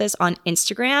bit about this on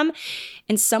Instagram,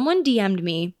 and someone DM'd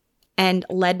me and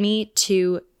led me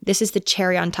to, this is the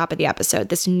cherry on top of the episode,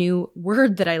 this new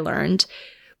word that I learned,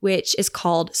 which is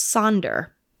called sonder.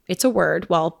 It's a word.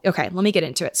 Well, okay, let me get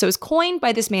into it. So it was coined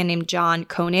by this man named John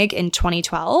Koenig in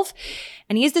 2012.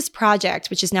 And he has this project,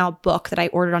 which is now a book that I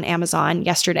ordered on Amazon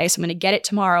yesterday. So I'm going to get it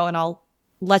tomorrow and I'll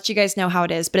let you guys know how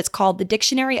it is. But it's called The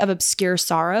Dictionary of Obscure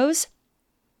Sorrows.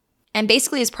 And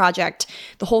basically his project,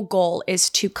 the whole goal is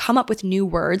to come up with new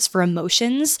words for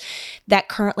emotions that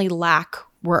currently lack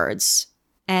words.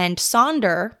 And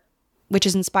sonder, which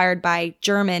is inspired by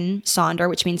German Sonder,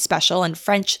 which means special, and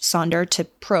French Sonder, to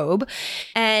probe.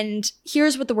 And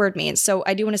here's what the word means. So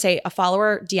I do want to say, a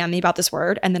follower DM me about this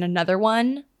word, and then another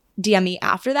one DM me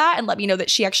after that and let me know that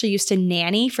she actually used to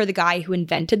nanny for the guy who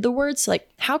invented the word. So like,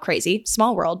 how crazy,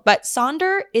 small world. But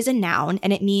sonder is a noun,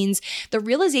 and it means the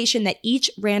realization that each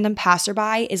random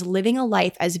passerby is living a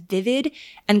life as vivid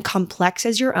and complex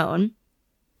as your own,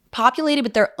 populated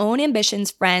with their own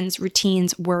ambitions, friends,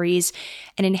 routines, worries,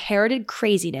 and inherited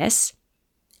craziness.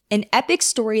 An epic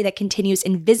story that continues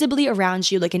invisibly around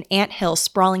you like an anthill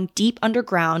sprawling deep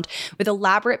underground with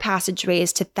elaborate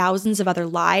passageways to thousands of other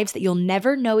lives that you'll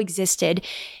never know existed,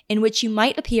 in which you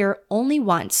might appear only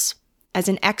once, as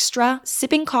an extra,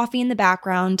 sipping coffee in the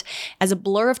background, as a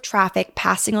blur of traffic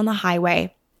passing on the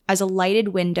highway, as a lighted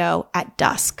window at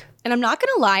dusk. And I'm not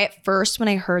going to lie, at first when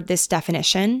I heard this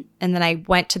definition, and then I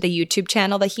went to the YouTube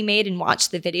channel that he made and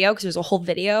watched the video, because there's a whole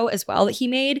video as well that he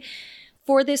made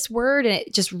for this word, and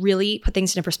it just really put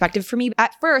things into perspective for me.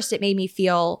 At first, it made me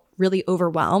feel really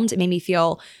overwhelmed. It made me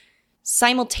feel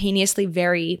simultaneously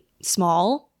very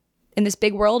small in this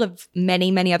big world of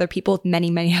many, many other people with many,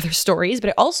 many other stories,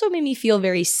 but it also made me feel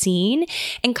very seen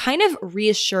and kind of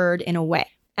reassured in a way.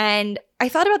 And I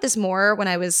thought about this more when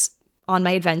I was on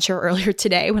my adventure earlier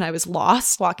today, when I was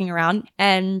lost walking around,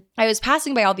 and I was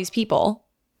passing by all these people,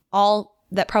 all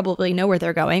that probably know where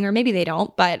they're going, or maybe they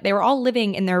don't, but they were all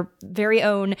living in their very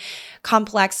own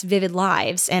complex, vivid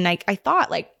lives. And I thought,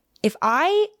 like, if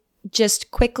I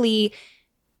just quickly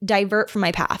divert from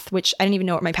my path, which I didn't even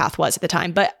know what my path was at the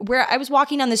time, but where I was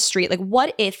walking down the street, like,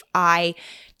 what if I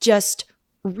just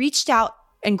reached out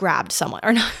and grabbed someone?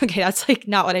 Or not, okay, that's like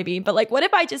not what I mean, but like, what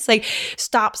if I just like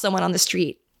stopped someone on the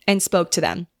street and spoke to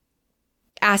them,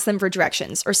 asked them for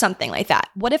directions or something like that?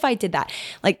 What if I did that?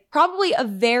 Like, probably a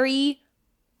very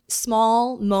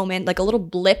small moment, like a little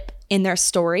blip in their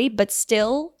story, but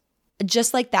still,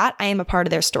 just like that, I am a part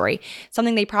of their story.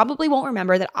 Something they probably won't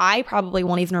remember, that I probably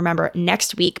won't even remember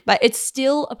next week, but it's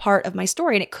still a part of my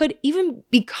story. And it could even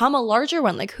become a larger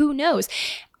one, like who knows?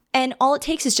 And all it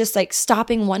takes is just like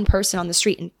stopping one person on the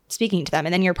street and speaking to them,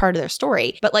 and then you're part of their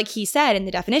story. But like he said in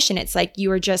the definition, it's like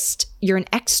you're an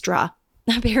extra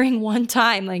appearing one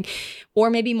time, like, or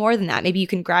maybe more than that. Maybe you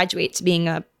can graduate to being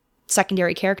a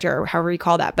secondary character, or however you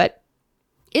call that. But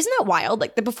isn't that wild?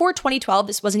 Like, before 2012,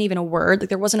 this wasn't even a word. Like,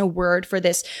 there wasn't a word for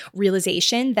this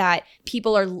realization that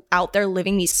people are out there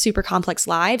living these super complex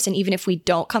lives. And even if we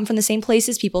don't come from the same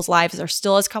places, people's lives are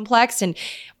still as complex. And,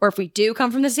 or if we do come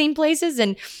from the same places.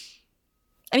 And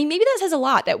I mean, maybe that says a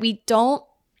lot, that we don't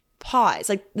pause.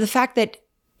 Like, the fact that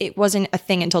it wasn't a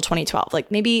thing until 2012. Like,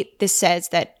 maybe this says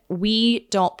that we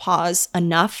don't pause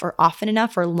enough or often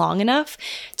enough or long enough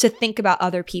to think about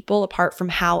other people apart from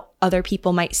how other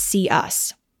people might see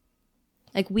us.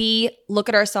 Like, we look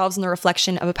at ourselves in the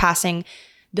reflection of a passing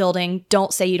building.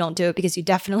 Don't say you don't do it, because you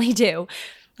definitely do.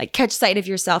 Like, catch sight of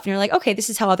yourself and you're like, okay, this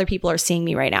is how other people are seeing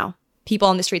me right now. People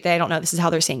on the street that I don't know, this is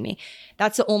how they're seeing me.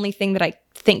 That's the only thing that I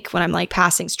think when I'm like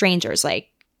passing strangers. Like,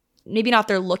 maybe not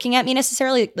they're looking at me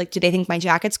necessarily, like, do they think my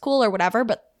jacket's cool or whatever,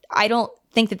 but I don't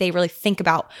think that they really think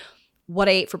about what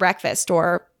I ate for breakfast,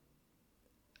 or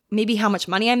maybe how much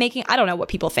money I'm making. I don't know what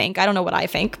people think. I don't know what I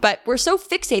think, but we're so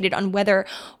fixated on whether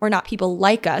or not people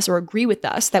like us or agree with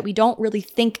us that we don't really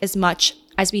think as much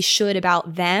as we should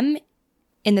about them,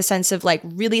 in the sense of like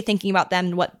really thinking about them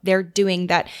and what they're doing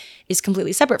that is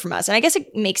completely separate from us. And I guess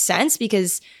it makes sense,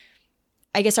 because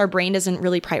I guess our brain doesn't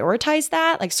really prioritize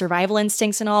that, like survival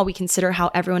instincts and all. We consider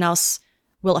how everyone else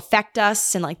will affect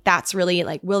us. And like, that's really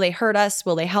like, will they hurt us?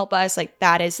 Will they help us? Like,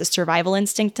 that is the survival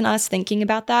instinct in us, thinking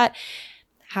about that.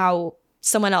 How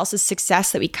someone else's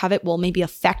success that we covet will maybe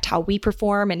affect how we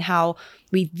perform and how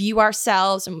we view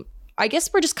ourselves. And I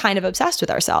guess we're just kind of obsessed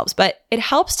with ourselves, but it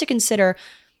helps to consider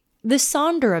the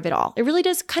sonder of it all. It really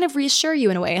does kind of reassure you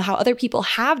in a way how other people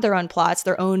have their own plots,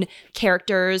 their own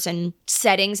characters and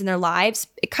settings in their lives.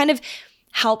 It kind of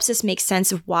helps us make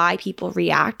sense of why people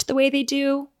react the way they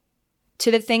do to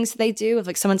the things that they do. If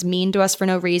like someone's mean to us for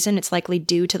no reason, it's likely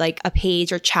due to like a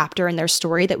page or chapter in their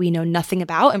story that we know nothing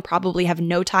about and probably have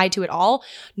no tie to it all,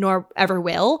 nor ever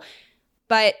will.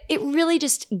 But it really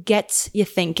just gets you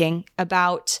thinking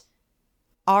about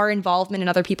our involvement in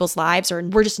other people's lives, or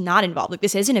we're just not involved. Like,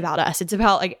 this isn't about us. It's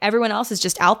about like everyone else is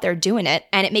just out there doing it.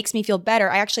 And it makes me feel better.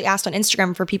 I actually asked on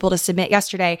Instagram for people to submit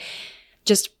yesterday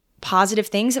just positive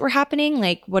things that were happening.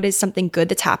 Like, what is something good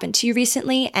that's happened to you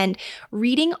recently? And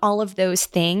reading all of those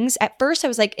things, at first I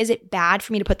was like, is it bad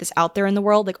for me to put this out there in the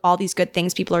world? Like all these good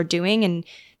things people are doing and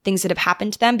things that have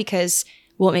happened to them, because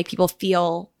will it make people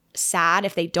feel sad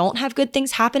if they don't have good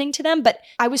things happening to them? But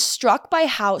I was struck by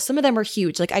how some of them were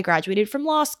huge. Like, I graduated from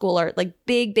law school, or like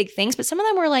big things, but some of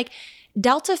them were like,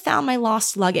 Delta found my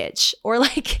lost luggage, or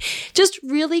like just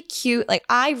really cute. Like,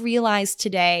 I realized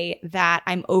today that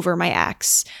I'm over my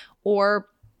ex, or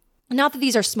not that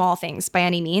these are small things by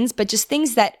any means, but just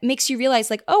things that makes you realize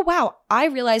like, oh, wow, I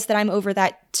realized that I'm over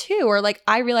that too. Or like,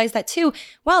 I realized that too.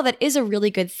 Wow, that is a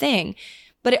really good thing.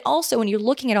 But it also, when you're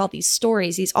looking at all these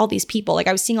stories, all these people, like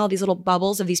I was seeing all these little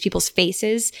bubbles of these people's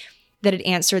faces that had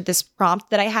answered this prompt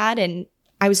that I had. And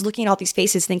I was looking at all these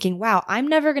faces thinking, wow, I'm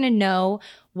never going to know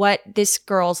what this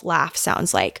girl's laugh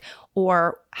sounds like,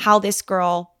 or how this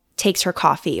girl takes her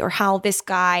coffee, or how this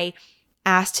guy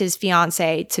asked his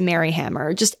fiance to marry him,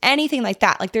 or just anything like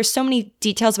that. Like, there's so many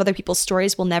details of other people's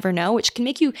stories we'll never know, which can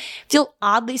make you feel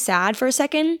oddly sad for a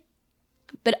second,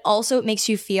 but also it makes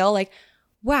you feel like,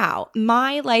 wow,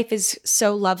 my life is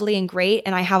so lovely and great,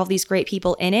 and I have all these great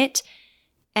people in it.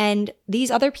 And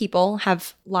these other people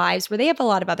have lives where they have a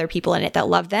lot of other people in it that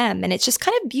love them. And it's just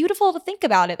kind of beautiful to think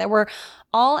about it, that we're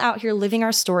all out here living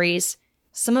our stories.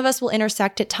 Some of us will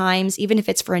intersect at times, even if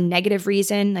it's for a negative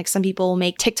reason. Like, some people will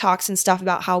make TikToks and stuff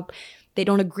about how they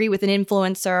don't agree with an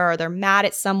influencer, or they're mad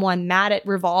at someone, mad at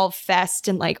Revolve Fest,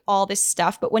 and like all this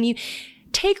stuff. But when you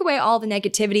take away all the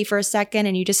negativity for a second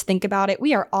and you just think about it,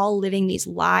 we are all living these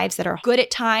lives that are good at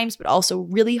times, but also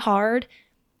really hard.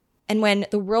 And when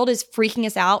the world is freaking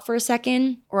us out for a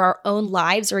second, or our own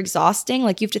lives are exhausting,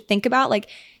 like, you have to think about, like,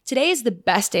 today is the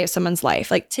best day of someone's life.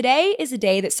 Like, today is a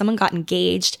day that someone got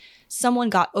engaged, someone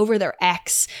got over their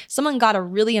ex, someone got a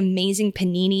really amazing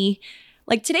panini.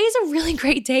 Like, today is a really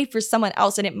great day for someone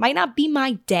else. And it might not be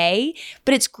my day,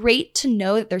 but it's great to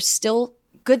know that there's still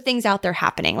good things out there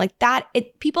happening like that.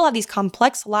 People have these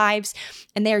complex lives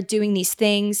and they are doing these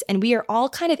things, and we are all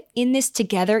kind of in this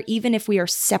together, even if we are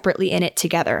separately in it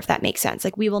together, if that makes sense.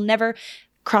 Like, we will never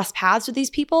cross paths with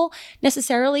these people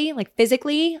necessarily, like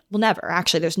physically. We'll never.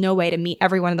 Actually, there's no way to meet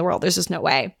everyone in the world. There's just no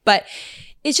way. But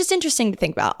it's just interesting to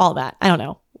think about all that. I don't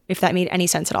know if that made any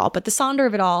sense at all, but the Sonder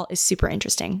of it all is super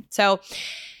interesting. So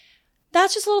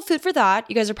that's just a little food for thought.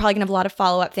 You guys are probably going to have a lot of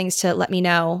follow-up things to let me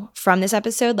know from this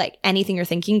episode. Like, anything you're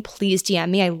thinking, please DM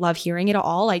me. I love hearing it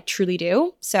all. I truly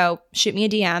do. So shoot me a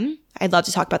DM. I'd love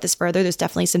to talk about this further. There's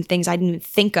definitely some things I didn't even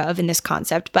think of in this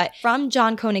concept. But from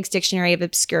John Koenig's Dictionary of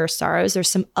Obscure Sorrows, there's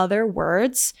some other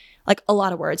words, like a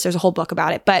lot of words. There's a whole book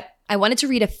about it. But I wanted to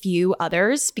read a few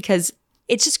others because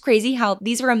it's just crazy how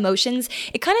these are emotions.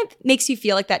 It kind of makes you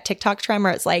feel like that TikTok trend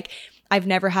where it's like, I've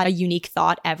never had a unique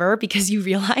thought ever, because you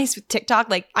realize with TikTok,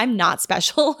 like, I'm not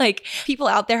special. Like, people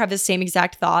out there have the same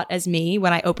exact thought as me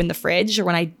when I open the fridge, or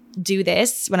when I do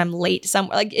this, when I'm late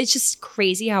somewhere. Like, it's just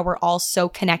crazy how we're all so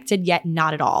connected, yet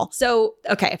not at all. So,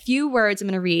 okay, a few words I'm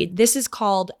going to read. This is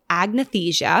called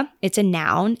agnathesia. It's a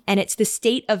noun, and it's the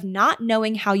state of not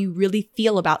knowing how you really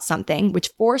feel about something,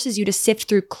 which forces you to sift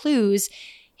through clues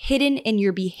hidden in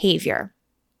your behavior,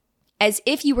 as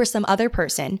if you were some other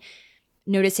person,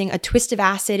 noticing a twist of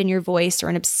acid in your voice, or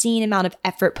an obscene amount of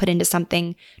effort put into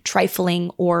something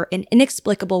trifling, or an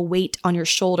inexplicable weight on your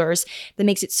shoulders that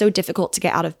makes it so difficult to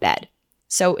get out of bed.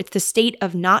 So it's the state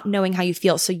of not knowing how you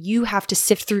feel. So you have to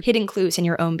sift through hidden clues in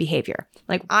your own behavior.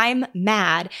 Like, I'm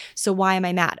mad, so why am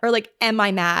I mad? Or like, am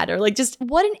I mad? Or like, just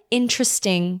what an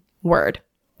interesting word.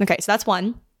 Okay, so that's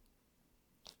one.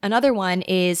 Another one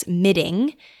is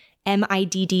midding.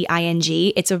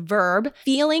 M-I-D-D-I-N-G. It's a verb,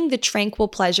 feeling the tranquil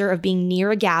pleasure of being near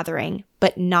a gathering,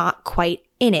 but not quite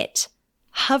in it.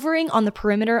 Hovering on the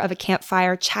perimeter of a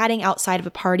campfire, chatting outside of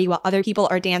a party while other people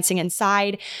are dancing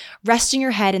inside, resting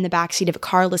your head in the backseat of a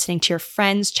car, listening to your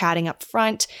friends chatting up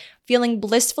front, feeling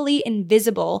blissfully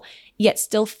invisible, yet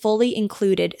still fully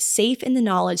included, safe in the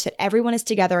knowledge that everyone is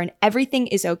together and everything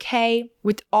is okay,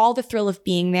 with all the thrill of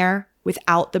being there,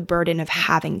 without the burden of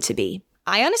having to be.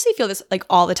 I honestly feel this like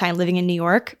all the time living in New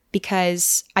York,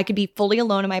 because I could be fully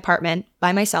alone in my apartment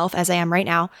by myself, as I am right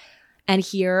now. And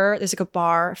here there's like a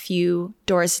bar a few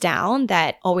doors down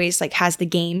that always like has the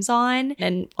games on.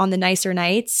 And on the nicer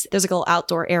nights, there's like a little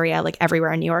outdoor area like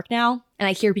everywhere in New York now. And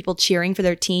I hear people cheering for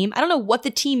their team. I don't know what the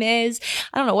team is.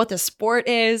 I don't know what the sport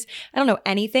is. I don't know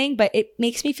anything, but it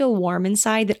makes me feel warm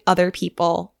inside that other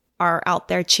people are out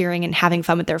there cheering and having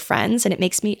fun with their friends. And it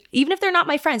makes me, even if they're not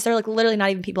my friends, they're like literally not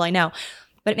even people I know,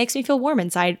 but it makes me feel warm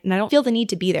inside and I don't feel the need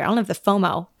to be there. I don't have the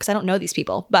FOMO because I don't know these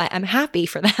people, but I'm happy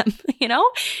for them, you know?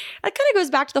 That kind of goes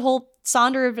back to the whole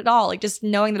Sonder of it all, like just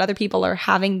knowing that other people are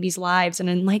having these lives and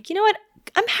I'm like, you know what?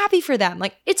 I'm happy for them.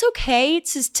 Like it's okay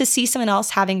to see someone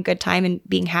else having a good time and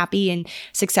being happy and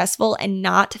successful and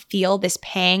not feel this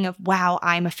pang of, wow,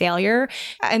 I'm a failure.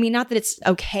 I mean, not that it's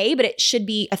okay, but it should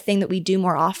be a thing that we do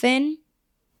more often,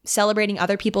 celebrating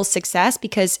other people's success,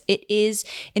 because it is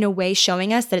in a way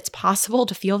showing us that it's possible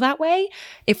to feel that way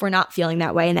if we're not feeling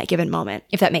that way in that given moment,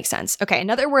 if that makes sense. Okay,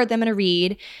 another word that I'm going to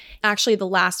read, actually the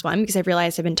last one, because I've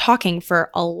realized I've been talking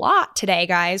for a lot today,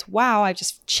 guys. Wow, I've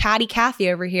just chatty Katie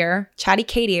over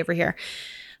here.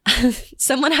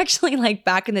 Someone actually like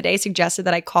back in the day suggested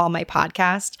that I call my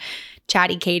podcast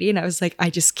Chatty Katie, and I was like, I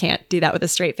just can't do that with a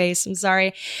straight face. I'm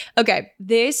sorry. Okay,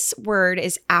 this word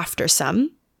is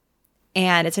aftersome.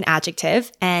 And it's an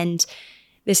adjective, and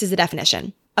this is the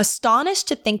definition. Astonished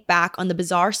to think back on the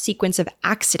bizarre sequence of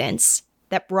accidents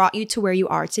that brought you to where you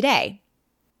are today,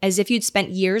 as if you'd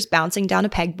spent years bouncing down a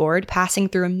pegboard, passing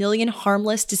through a million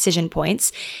harmless decision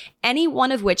points, any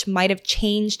one of which might have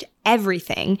changed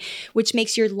everything, which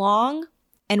makes your long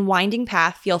and winding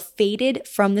path feel fated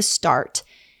from the start,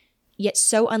 yet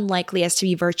so unlikely as to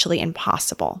be virtually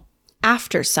impossible.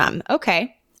 Aftersome.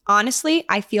 Okay. Honestly,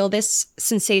 I feel this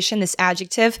sensation, this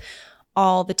adjective,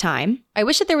 all the time. I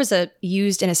wish that there was a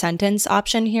used in a sentence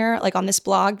option here, like on this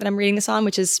blog that I'm reading this on,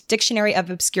 which is Dictionary of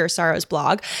Obscure Sorrows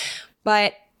blog.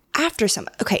 But aftersome,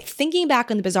 okay, thinking back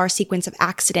on the bizarre sequence of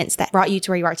accidents that brought you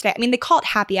to where you are today. I mean, they call it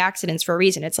happy accidents for a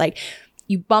reason. It's like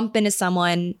you bump into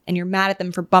someone and you're mad at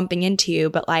them for bumping into you,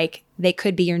 but like they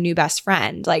could be your new best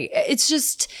friend. Like it's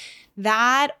just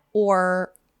that,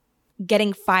 or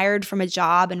getting fired from a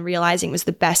job and realizing it was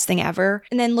the best thing ever.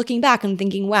 And then looking back and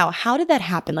thinking, wow, how did that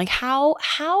happen? Like how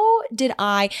did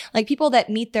I, like people that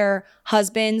meet their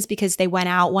husbands because they went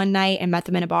out one night and met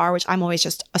them in a bar, which I'm always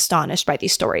just astonished by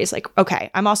these stories. Like,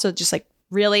 okay, I'm also just like,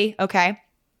 really? Okay.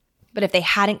 But if they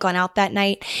hadn't gone out that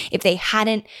night, if they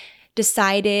hadn't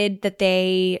decided that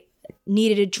they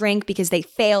needed a drink because they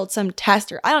failed some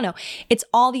test, or I don't know. It's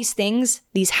all these things,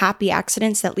 these happy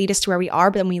accidents that lead us to where we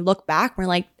are. But then we look back, we're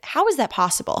like, how is that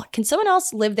possible? Can someone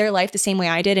else live their life the same way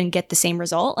I did and get the same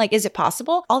result? Like, is it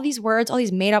possible? All these words, all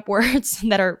these made up words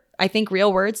that are, I think,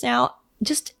 real words now,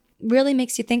 just really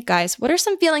makes you think, guys, what are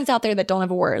some feelings out there that don't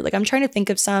have a word? Like I'm trying to think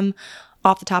of some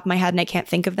off the top of my head and I can't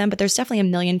think of them, but there's definitely a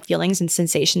million feelings and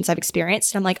sensations I've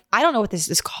experienced. And I'm like, I don't know what this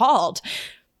is called.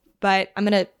 But I'm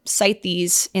going to cite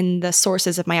these in the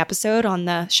sources of my episode on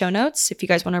the show notes. If you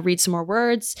guys want to read some more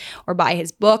words or buy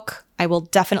his book, I will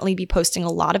definitely be posting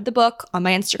a lot of the book on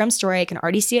my Instagram story. I can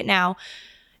already see it now.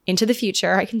 Into the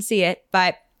future, I can see it.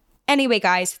 But anyway,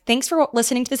 guys, thanks for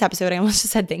listening to this episode. I almost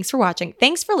just said thanks for watching.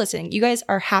 Thanks for listening. You guys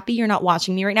are happy you're not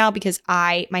watching me right now because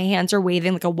my hands are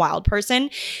waving like a wild person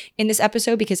in this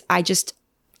episode because I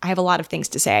have a lot of things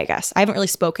to say, I guess. I haven't really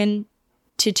spoken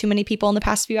to too many people in the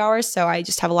past few hours, so I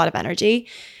just have a lot of energy.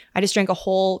 I just drank a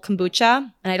whole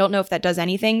kombucha, and I don't know if that does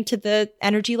anything to the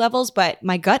energy levels, but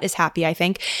my gut is happy, I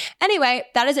think. Anyway,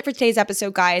 that is it for today's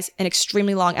episode, guys. An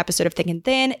extremely long episode of Thick and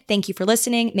Thin. Thank you for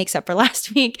listening. Makes up for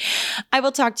last week. I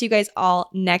will talk to you guys all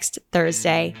next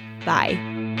Thursday. Bye.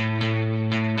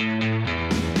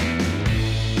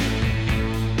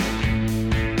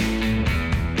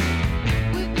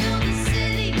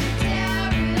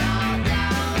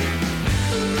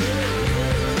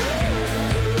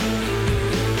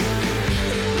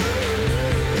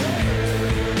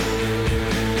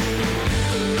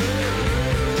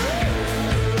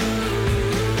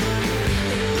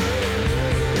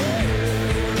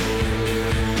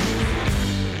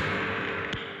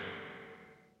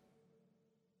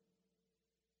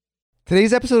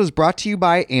 Today's episode is brought to you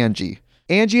by Angie.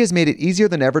 Angie has made it easier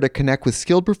than ever to connect with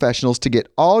skilled professionals to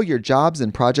get all your jobs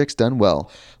and projects done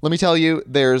well. Let me tell you,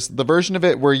 there's the version of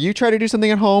it where you try to do something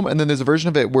at home, and then there's a version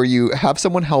of it where you have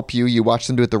someone help you, you watch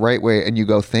them do it the right way, and you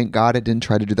go, thank God I didn't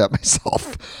try to do that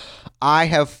myself. I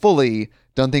have fully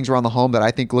done things around the home that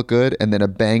I think look good, and then a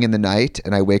bang in the night,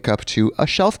 and I wake up to a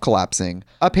shelf collapsing,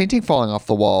 a painting falling off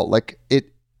the wall. Like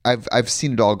I've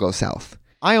seen it all go south.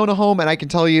 I own a home, and I can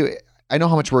tell you, I know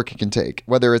how much work it can take.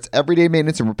 Whether it's everyday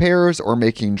maintenance and repairs or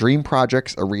making dream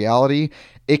projects a reality,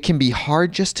 it can be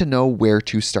hard just to know where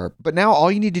to start. But now all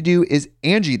you need to do is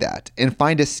Angie that and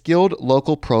find a skilled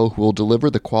local pro who will deliver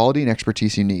the quality and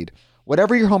expertise you need.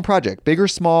 Whatever your home project, big or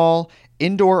small,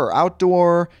 indoor or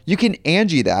outdoor, you can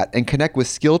Angie that and connect with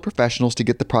skilled professionals to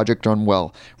get the project done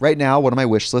well. Right now, one of my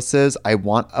wish lists is I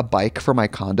want a bike for my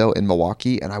condo in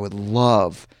Milwaukee, and I would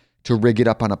love to rig it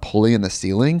up on a pulley in the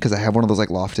ceiling because I have one of those like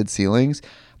lofted ceilings,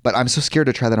 but I'm so scared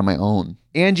to try that on my own.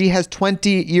 Angie has 20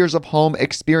 years of home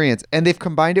experience, and they've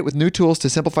combined it with new tools to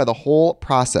simplify the whole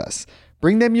process.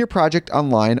 Bring them your project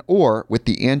online or with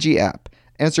the Angie app.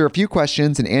 Answer a few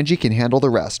questions and Angie can handle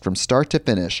the rest from start to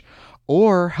finish,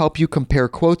 or help you compare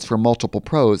quotes from multiple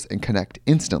pros and connect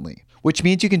instantly, which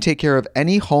means you can take care of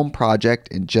any home project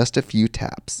in just a few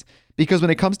taps. Because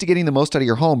when it comes to getting the most out of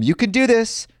your home, you can do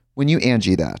this when you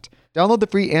Angie that. Download the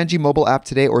free Angie mobile app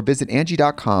today or visit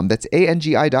Angie.com. That's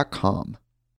ANGI.com.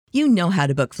 You know how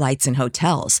to book flights and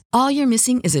hotels. All you're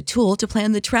missing is a tool to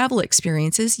plan the travel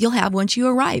experiences you'll have once you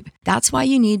arrive. That's why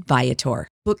you need Viator.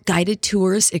 Book guided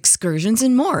tours, excursions,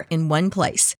 and more in one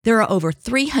place. There are over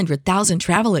 300,000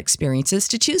 travel experiences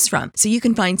to choose from, so you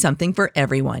can find something for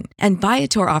everyone. And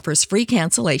Viator offers free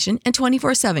cancellation and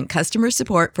 24/7 customer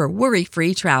support for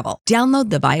worry-free travel.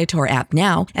 Download the Viator app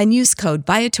now and use code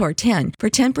Viator10 for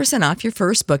 10% off your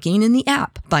first booking in the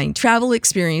app. Find travel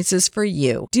experiences for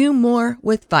you. Do more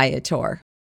with Viator.